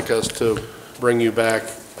you'd like us to bring you back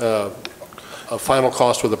a final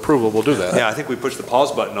cost with approval, we'll do that. Yeah, I think we pushed the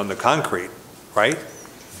pause button on the concrete, right?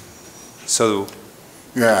 So.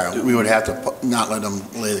 Yeah, we would have to not let them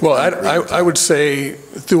lay the Well, concrete. I would say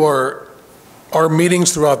through our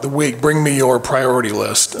meetings throughout the week, bring me your priority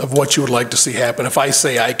list of what you would like to see happen. If I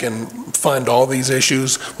say I can fund all these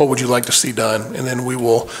issues, what would you like to see done? And then we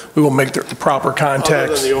will make the proper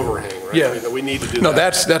contacts. Other than the overhang, right? Yeah. We need to do that. No,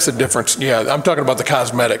 that's a difference. Yeah, I'm talking about the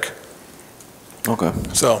cosmetic. Okay.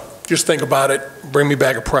 So just think about it, bring me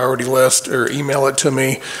back a priority list or email it to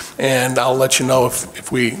me, and I'll let you know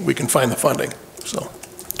if we can find the funding, so.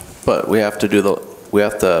 But we have to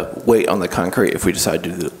wait on the concrete if we decide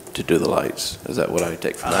to do the lights. Is that what I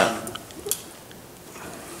take from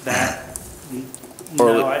that?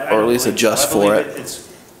 Or at least adjust for it.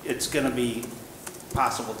 It's going to be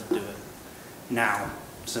possible to do it now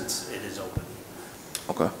since it is open.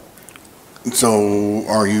 Okay. So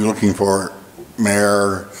are you looking for,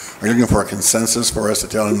 Mayor, are you looking for a consensus for us to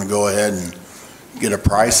tell him to go ahead and get a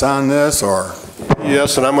price on this, or?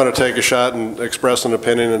 Yes, and I'm going to take a shot and express an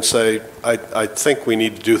opinion and say, I think we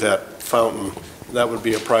need to do that fountain. That would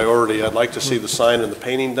be a priority. I'd like to see the sign and the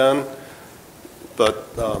painting done,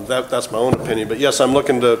 but that's my own opinion. But yes, I'm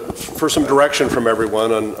looking for some direction from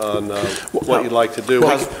everyone on what you'd like to do.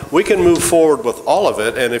 We can move forward with all of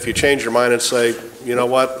it, and if you change your mind and say, you know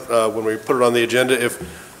what, when we put it on the agenda,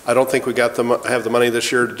 if, I don't think we have the money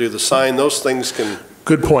this year to do the sign, those things can.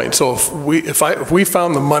 Good point. So if we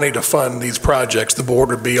found the money to fund these projects, the board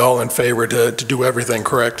would be all in favor to do everything,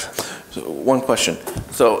 correct? So one question.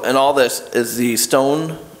 So in all this, is the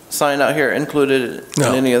stone sign out here included in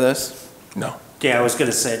any of this? No. Yeah, I was going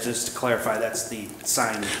to say, just to clarify, that's the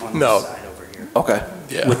sign on No. the side over here. Okay.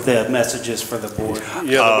 Yeah. With the messages for the board.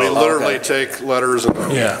 Yeah, we literally take letters and.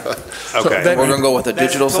 Yeah. Okay. So We're going to go with a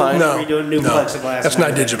digital sign? No, Redoing new no, plexiglass. that's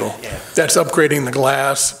not digital. Yeah. That's upgrading the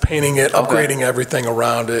glass, painting it, Okay. upgrading everything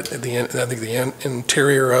around it, I think the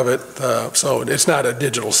interior of it. So it's not a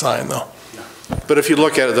digital sign, though. But if you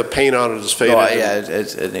look at it, the paint on it is faded. Oh, yeah,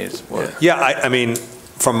 it needs work. Yeah, I mean,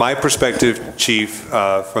 from my perspective, Chief,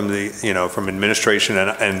 from the, from administration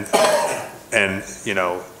and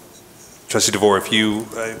Trustee DeVore, if you,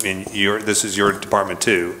 I mean, this is your department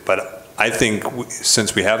too, but I think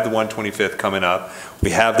since we have the 125th coming up,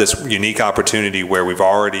 we have this unique opportunity where we've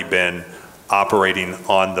already been operating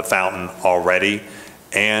on the fountain already,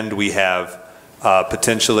 and we have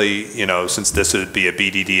potentially, since this would be a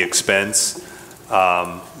BDD expense,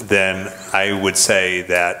 then I would say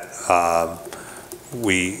that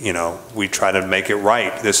we try to make it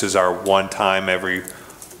right. This is our one time every,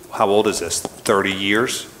 how old is this? 30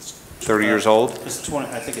 years? 30 years old? I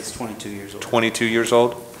think it's 22 years old. 22 years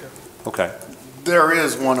old? Okay. There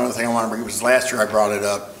is one other thing I want to bring, because last year I brought it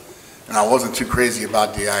up, and I wasn't too crazy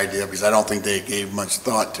about the idea, because I don't think they gave much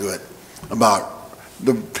thought to it, about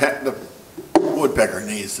the woodpecker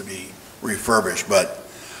needs to be refurbished, but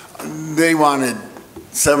they wanted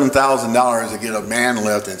 $7,000 to get a man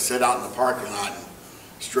lift and sit out in the parking lot and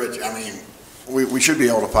stretch. I mean, we should be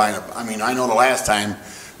able to find I know the last time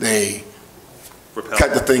they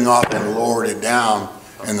cut the thing off and lowered it down,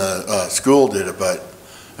 and the school did it, but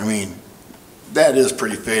I mean, that is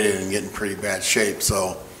pretty faded and getting pretty bad shape.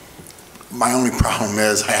 So my only problem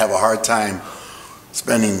is I have a hard time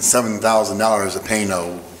spending $7,000 to paint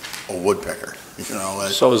a woodpecker.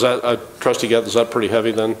 So is that, Trustee Gett, is that pretty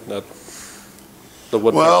heavy then? The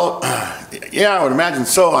woodpecker? Well, yeah, I would imagine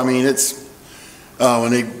so. I mean, it's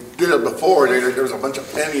when they did it before, there was a bunch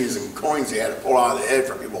of pennies and coins they had to pull out of the head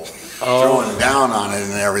for people throwing down on it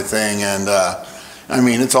and everything. And I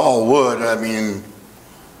mean, it's all wood. I mean,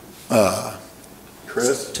 Chris?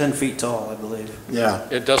 It's 10 feet tall, I believe. Yeah.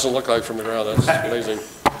 It doesn't look like from the ground. That's amazing.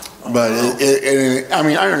 But I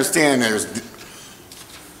mean, I understand there's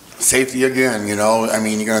safety again, I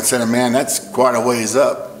mean, you're going to send a man, that's quite a ways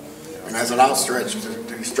up. And as an outstretch,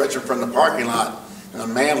 to be stretching from the parking lot and a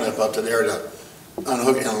man lift up to there to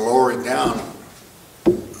unhook it and lower it down.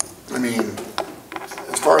 I mean,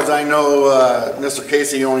 as far as I know, Mr.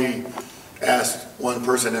 Casey only asked one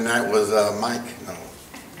person, and that was Mike,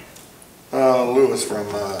 Lewis from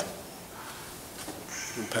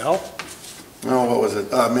Pal? No, what was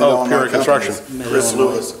it? Peoria Construction. Chris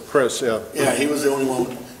Lewis. Chris, yeah. Yeah, he was the only one.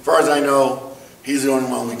 As far as I know, he's the only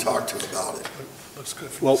one we talked to about it. Looks good.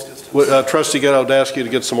 Well, Trustee Gett, I would ask you to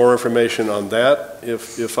get some more information on that.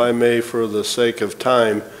 If I may, for the sake of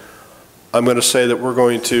time, I'm going to say that we're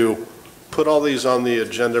going to put all these on the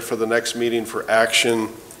agenda for the next meeting for action.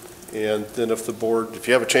 And then if the board, if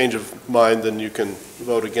you have a change of mind, then you can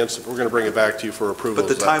vote against it. We're going to bring it back to you for approval.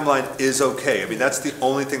 But the timeline is okay. I mean, that's the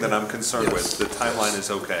only thing that I'm concerned with. The timeline is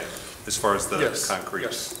okay as far as the concrete.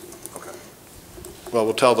 Yes. Okay. Well,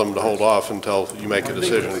 we'll tell them to hold off until you make a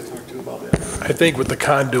decision. I think with the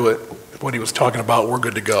conduit, what he was talking about, we're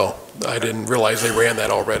good to go. I didn't realize they ran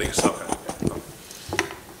that already, so.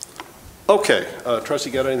 Okay.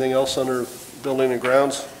 Trustee, got anything else under building and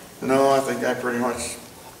grounds? No, I think I pretty much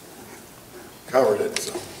covered it.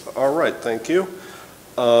 So. All right, thank you.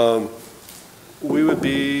 We would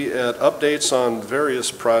be at updates on various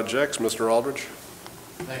projects. Mr. Aldridge?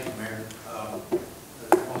 Thank you, Mayor.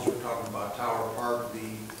 Also talking about Tower Park,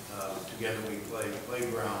 Together We Play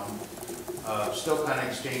playground. Still kind of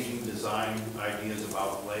exchanging design ideas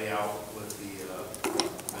about layout with the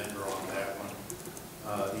vendor on that one.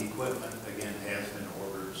 The equipment, again, has been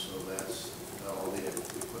ordered, so that's all the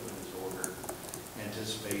equipment is ordered.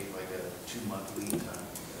 Anticipate like a 2-month lead time,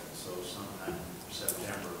 so sometime in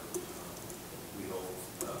September we hope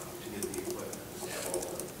to get the equipment and have all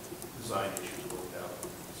the design issues worked out.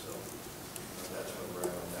 So that's where we're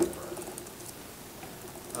at on that project.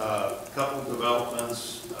 A couple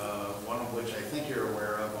developments, one of which I think you're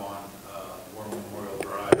aware of on War Memorial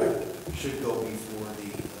Drive, should go before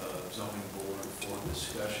the zoning board for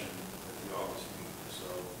discussion at the August meeting. So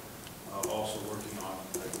also working on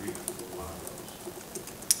an agreement for one of those.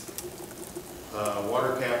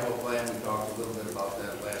 Water capital plan, we talked a little bit about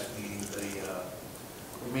that last meeting.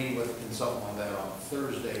 We're meeting with a consultant on that on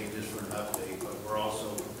Thursday just for an update, but we're also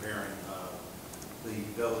preparing the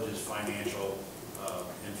village's financial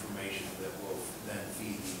information that will then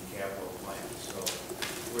feed the capital plan. So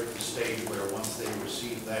we're at the stage where once they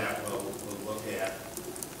receive that, we'll look at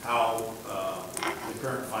how the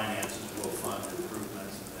current finances will fund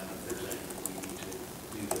improvements, and then if there's anything we need to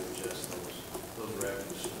do to adjust those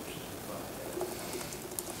revenue sources to fund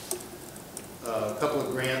that. A couple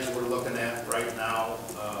of grants we're looking at right now.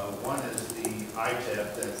 One is the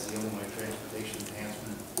ITEP, that's the Illinois Transportation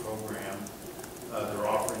Enhancement Program. They're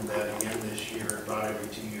offering that again this year. About every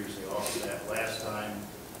 2 years they offer that. Last time,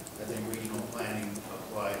 I think regional planning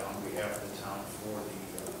applied on behalf of the town for the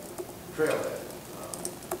trailhead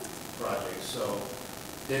project. So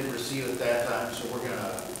didn't receive it that time, so we're going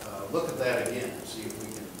to look at that again and see if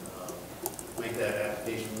we can make that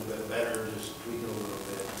application a little bit better, just tweak it a little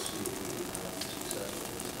bit and see if we can be successful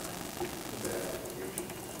this time with that application.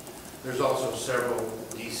 There's also several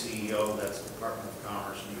DCEO, that's Department of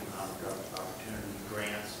Commerce and Economic Opportunity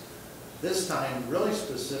grants. This time really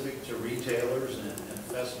specific to retailers and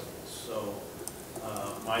festivals. So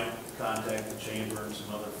might contact the chamber and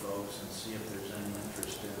some other folks and see if there's any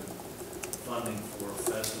interest in funding for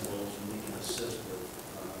festivals, and we can assist with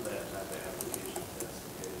that type of application if that's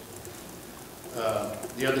the case.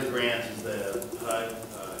 The other grant is the HUD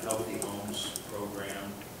Healthy Homes Program.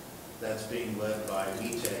 That's being led by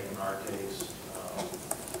VTEC in our case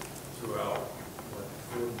throughout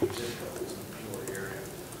the zip codes in the Peoria area.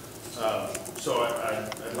 So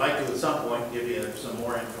I'd like to at some point give you some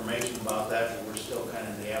more information about that, but we're still kind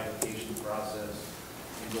of in the application process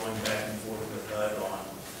and going back and forth with HUD on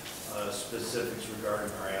specifics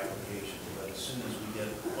regarding our application. But as soon as we get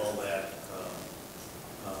all that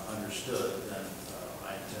understood, then I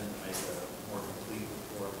intend to make a more complete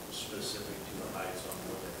report specific to the heights on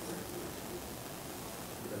what they're doing.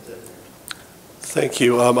 That's it. Thank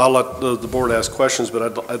you. I'll let the board ask questions,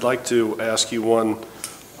 but I'd like to ask you one.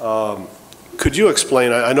 Could you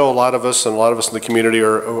explain, I know a lot of us in the community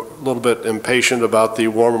are a little bit impatient about the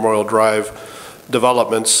War Memorial Drive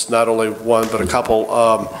developments, not only one, but a couple.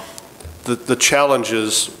 The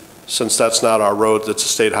challenges, since that's not our road, that's a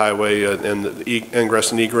state highway, and the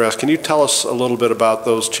ingress and egress. Can you tell us a little bit about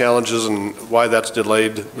those challenges and why that's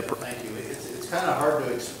delayed? Yeah, thank you. It's kind of hard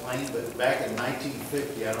to explain, but back in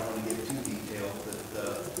 1950, I don't want to get too detailed, but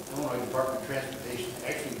the Illinois Department of Transportation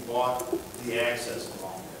actually bought the access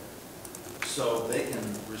along there. So they can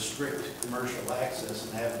restrict commercial access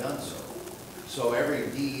and have done so. So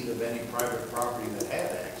every deed of any private property that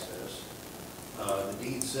had access, the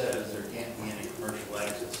deed says there can't be any commercial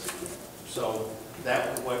access. So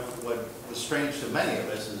that what was strange to many of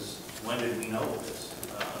us is, when did we know this?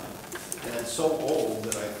 And it's so old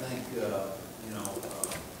that I think we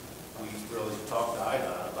really talked to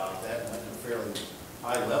IDOT about that, and went to fairly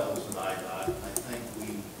high levels with IDOT. And I think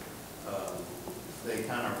they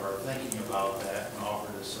kind of are thinking about that and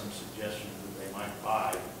offered us some suggestions that they might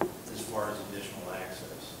buy as far as additional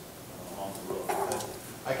access along the road. But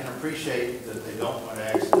I can appreciate that they don't want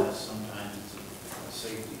access. Sometimes it's a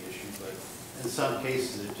safety issue, but in some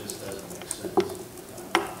cases it just doesn't make sense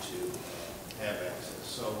not to have access.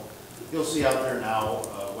 So you'll see out there now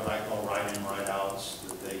what I call right-in, right-outs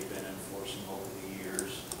that they've been enforcing over the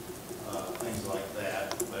years, things like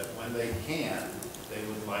that. But when they can, they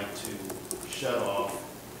would like to shut off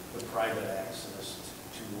the private access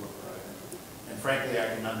to more private. And frankly,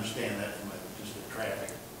 I can understand that from just a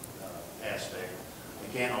traffic aspect. I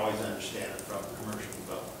can't always understand it from a commercial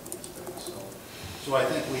development aspect. So I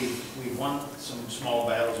think we've won some small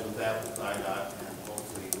battles with that with IDOT, and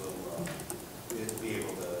hopefully we'll be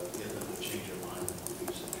able to get them to change their mind in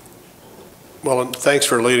these situations. Well, and thanks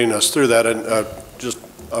for leading us through that. And just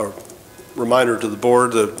a reminder to the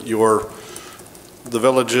board that the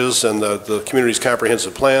villages and the community's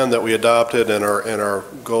comprehensive plan that we adopted, and our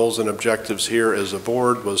goals and objectives here as a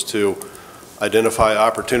board was to identify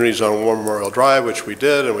opportunities on War Memorial Drive, which we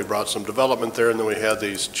did, and we brought some development there, and then we had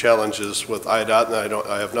these challenges with IDOT, and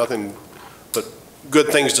I have nothing but good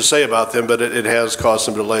things to say about them, but it has caused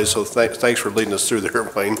some delays, so thanks for leading us through there,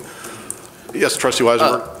 Wayne. Yes, Trustee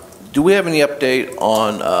Weisenberg? Do we have any update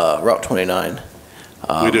on Route 29?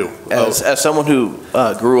 We do. As someone who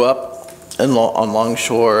grew up on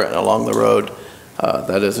Longshore and along the road,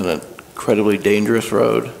 that is an incredibly dangerous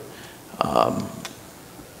road.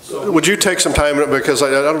 Would you take some time, because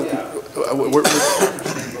I don't... Yeah. We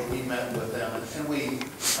met with them, and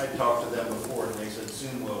I talked to them before, and they said,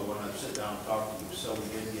 soon we'll want to sit down and talk to you. So we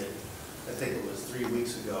did get, I think it was 3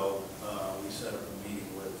 weeks ago, we set up a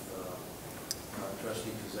meeting with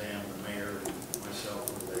Trustee Kazam, the mayor, and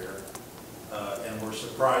myself were there. And we're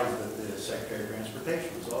surprised that the Secretary of Transportation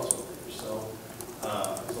was also there. So,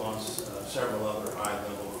 as long as several other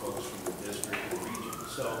high-level folks from the district and region.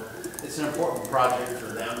 So it's an important project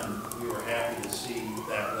for them, and we were happy to see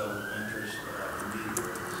that level of interest in meeting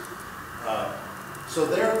with us. So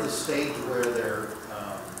they're at the stage where they're,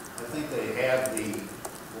 I think they have the,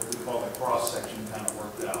 what we call the cross-section kind of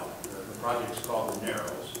worked out. The project's called the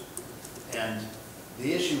Narrows. And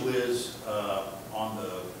the issue is, on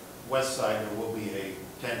the west side, there will be a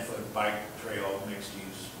 10-foot bike trail,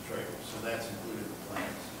 mixed-use trail. So that's included in the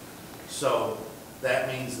plans. So that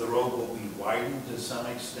means the road will be widened to some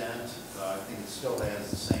extent. I think it still has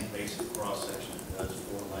the same basic cross-section. It does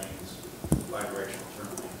 4 lanes, bi-directional turn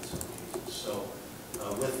lanes in some cases. So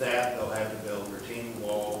with that, they'll have to build retaining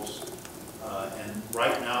walls. And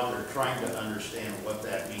right now, they're trying to understand what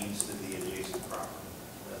that means to the adjacent property.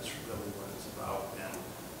 That's really what it's about now.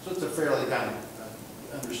 So it's a fairly kind of,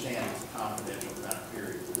 understand it's a confidential kind of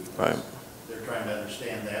period. Right. They're trying to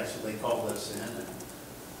understand that, so they called us in and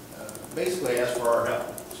basically asked for our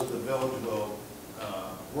help. So the village will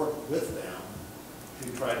work with them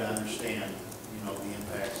to try to understand, you know, the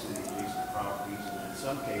impacts to the adjacent properties. And in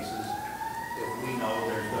some cases, if we know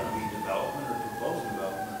there's going to be development or proposed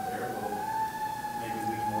development there, well, maybe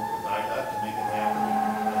we can work with IDOT to make it happen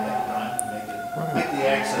ahead of time to make the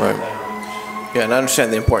access better. Yeah, and I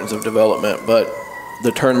understand the importance of development, but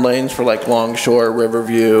the turn lanes for like Longshore,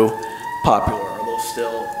 Riverview, Popular, are those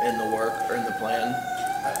still in the work or in the plan?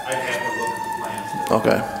 I'd have to look at the plans to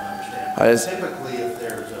Okay. understand. Typically, if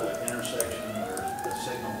there's an intersection or a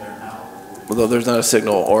signal there now, Although there's not a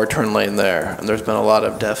signal or a turn lane there, and there's been a lot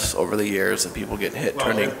of deaths over the years and people getting hit well,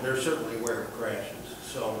 turning. they're certainly aware of crashes,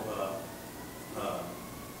 so,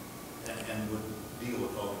 and would deal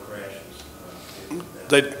with all the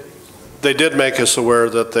crashes. They did make us aware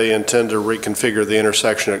that they intend to reconfigure the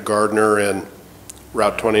intersection at Gardner and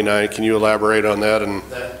Route 29. Can you elaborate on that? And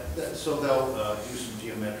So they'll do some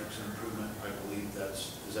geometrics improvement, I believe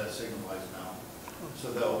is that signalized now?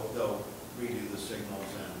 So they'll redo the signals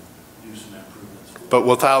and do some improvements. but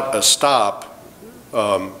without a stop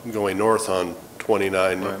going north on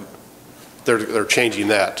 29, Right. they're changing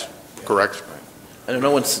that, correct? I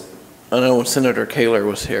know when Senator Kaler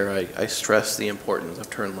was here, I stressed the importance of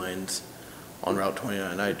turn lanes on Route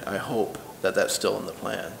 29. I hope that that's still in the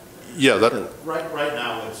plan. Yeah, that. Right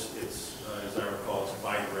now, it's as I recall, it's a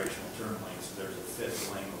bi-directional turn lane, so there's a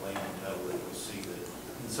 5th lane, the lane in the middle that you'll see that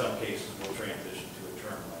in some cases will transition to a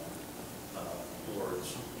turn lane, or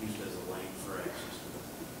it's used as a lane for access to the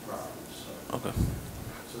property. So, Okay.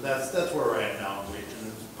 so that's where we're at now, and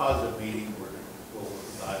it's a positive meeting. We'll work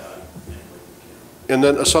with IDOT any way we can. And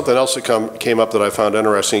then something else that came up that I found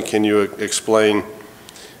interesting. Can you explain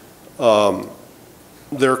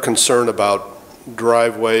their concern about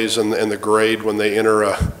driveways and the grade when they enter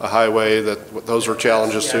a highway, that those are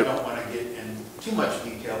challenges too? I don't want to get in too much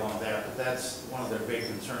detail on that, but that's one of their big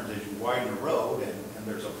concerns as you widen the road and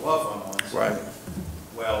there's a bluff on one side. Right.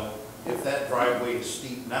 Well, if that driveway is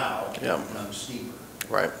steep now, it Yeah. becomes steeper.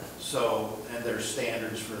 Right. So, and there's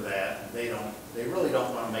standards for that. They really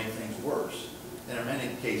don't want to make things worse. And in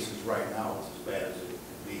many cases, right now, it's as bad as it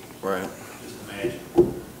could be. Right. Just imagine,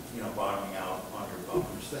 you know, bottoming out on your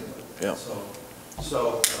bumpers, things like that. Yeah.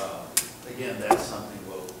 So again, that's something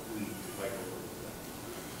we like to work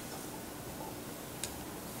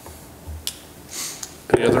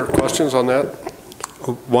with. Any other questions on that?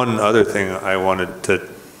 One other thing I wanted to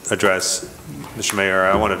address, Mr. Mayor,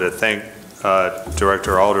 I wanted to thank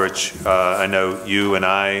Director Aldrich. I know you and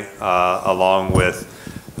I, along with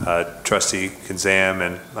Trustee Kanzam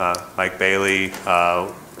and Mike Bailey,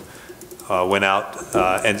 went out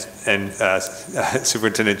and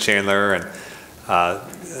Superintendent Chandler, and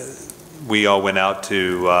we all went out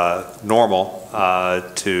to Normal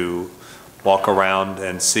to walk around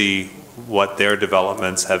and see what their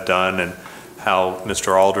developments have done and how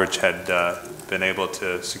Mr. Aldrich had been able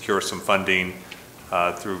to secure some funding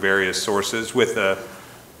through various sources with a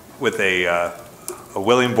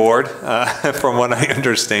willing board, from what I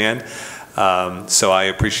understand. So I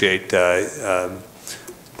appreciate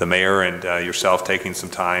the mayor and yourself taking some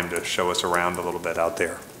time to show us around a little bit out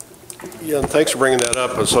there. Yeah, and thanks for bringing that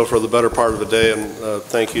up. And so for the better part of the day, and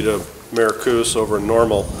thank you to Mayor Coos over in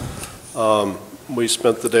Normal. We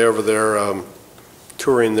spent the day over there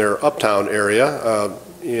touring their uptown area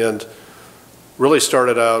and really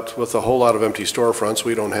started out with a whole lot of empty storefronts.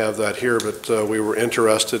 We don't have that here, but we were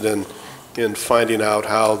interested in finding out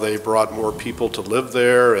how they brought more people to live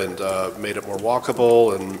there and made it more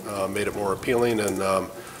walkable and made it more appealing. And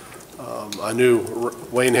I knew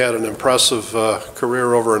Wayne had an impressive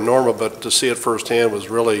career over in Norma, but to see it firsthand was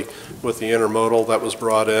really with the intermodal that was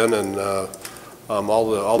brought in and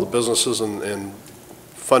all the businesses and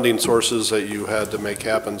funding sources that you had to make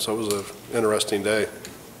happen. So it was an interesting day.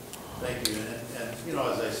 Thank you. And you know,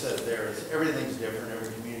 as I said there, everything's different,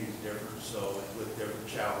 every community is different, so with different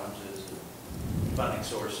challenges, funding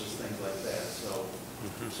sources, things like that.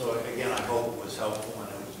 So again, I hope it was helpful, and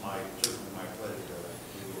it was certainly my pleasure.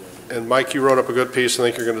 And Mike, you wrote up a good piece. I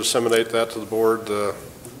think you're going to disseminate that to the board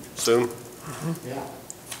soon? Yeah.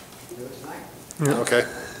 Do it tonight. Yeah. Okay.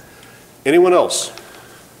 Anyone else?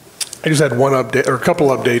 I just had one update, or a couple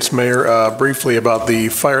updates, Mayor, briefly about the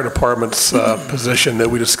fire department's position that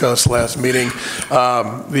we discussed last meeting.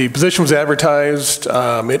 The position was advertised.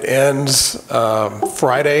 It ends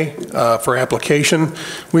Friday for application.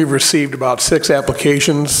 We've received about 6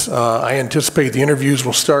 applications. I anticipate the interviews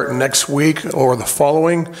will start next week or the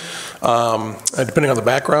following, depending on the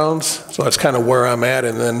backgrounds. So that's kind of where I'm at,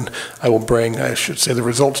 and then I will bring, I should say, the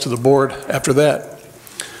results to the board after that.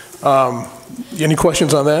 Any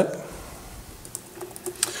questions on that?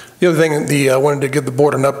 The other thing I wanted to give the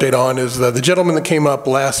board an update on is the gentleman that came up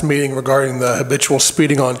last meeting regarding the habitual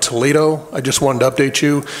speeding on Toledo. I just wanted to update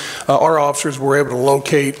you. Our officers were able to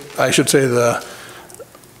locate, I should say, the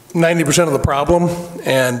 90% of the problem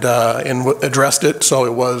and addressed it. So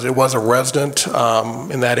it was a resident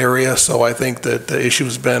in that area. So I think that the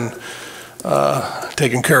issue's been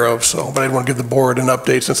taken care of. So, but I want to give the board an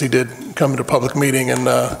update since he did come to a public meeting and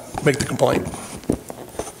make the complaint.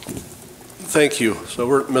 Thank you. So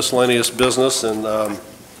we're at miscellaneous business, and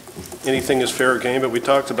anything is fair game, but we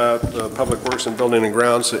talked about Public Works and Building and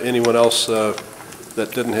Grounds. Anyone else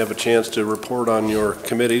that didn't have a chance to report on your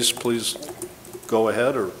committees, please go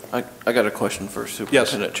ahead. Or I got a question for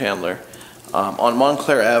Superintendent Chandler. On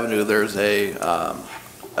Montclair Avenue, there's a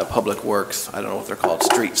Public Works, I don't know what they're called,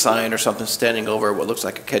 street sign or something standing over what looks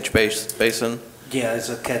like a catch basin. Yeah, it's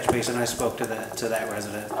a catch basin. I spoke to that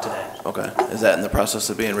resident today. Okay. Is that in the process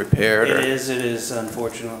of being repaired? It is.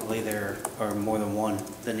 Unfortunately, there are more than one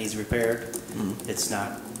that needs repaired. It's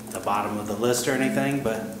not the bottom of the list or anything,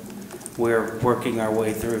 but we're working our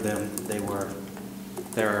way through them.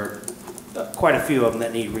 There are quite a few of them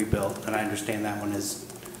that need rebuilt, and I understand that one is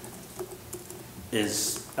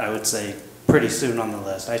I would say pretty soon on the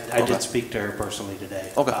list. I did speak to her personally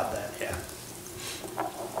today about that. Yeah.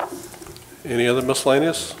 any other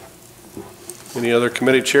miscellaneous? Any other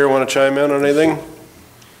committee chair want to chime in on anything?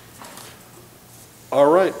 All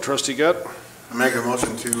right, Trustee Gutt. I make a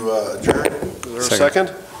motion to adjourn. Is there a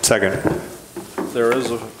second? Second. There is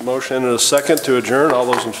a motion and a second to adjourn. All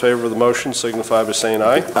those in favor of the motion signify by saying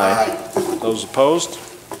aye. Aye. Those opposed?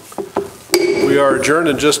 We are adjourned,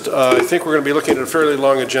 and just, I think we're going to be looking at a fairly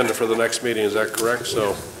long agenda for the next meeting. Is that correct?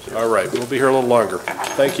 So, all right, we'll be here a little longer.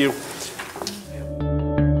 Thank you.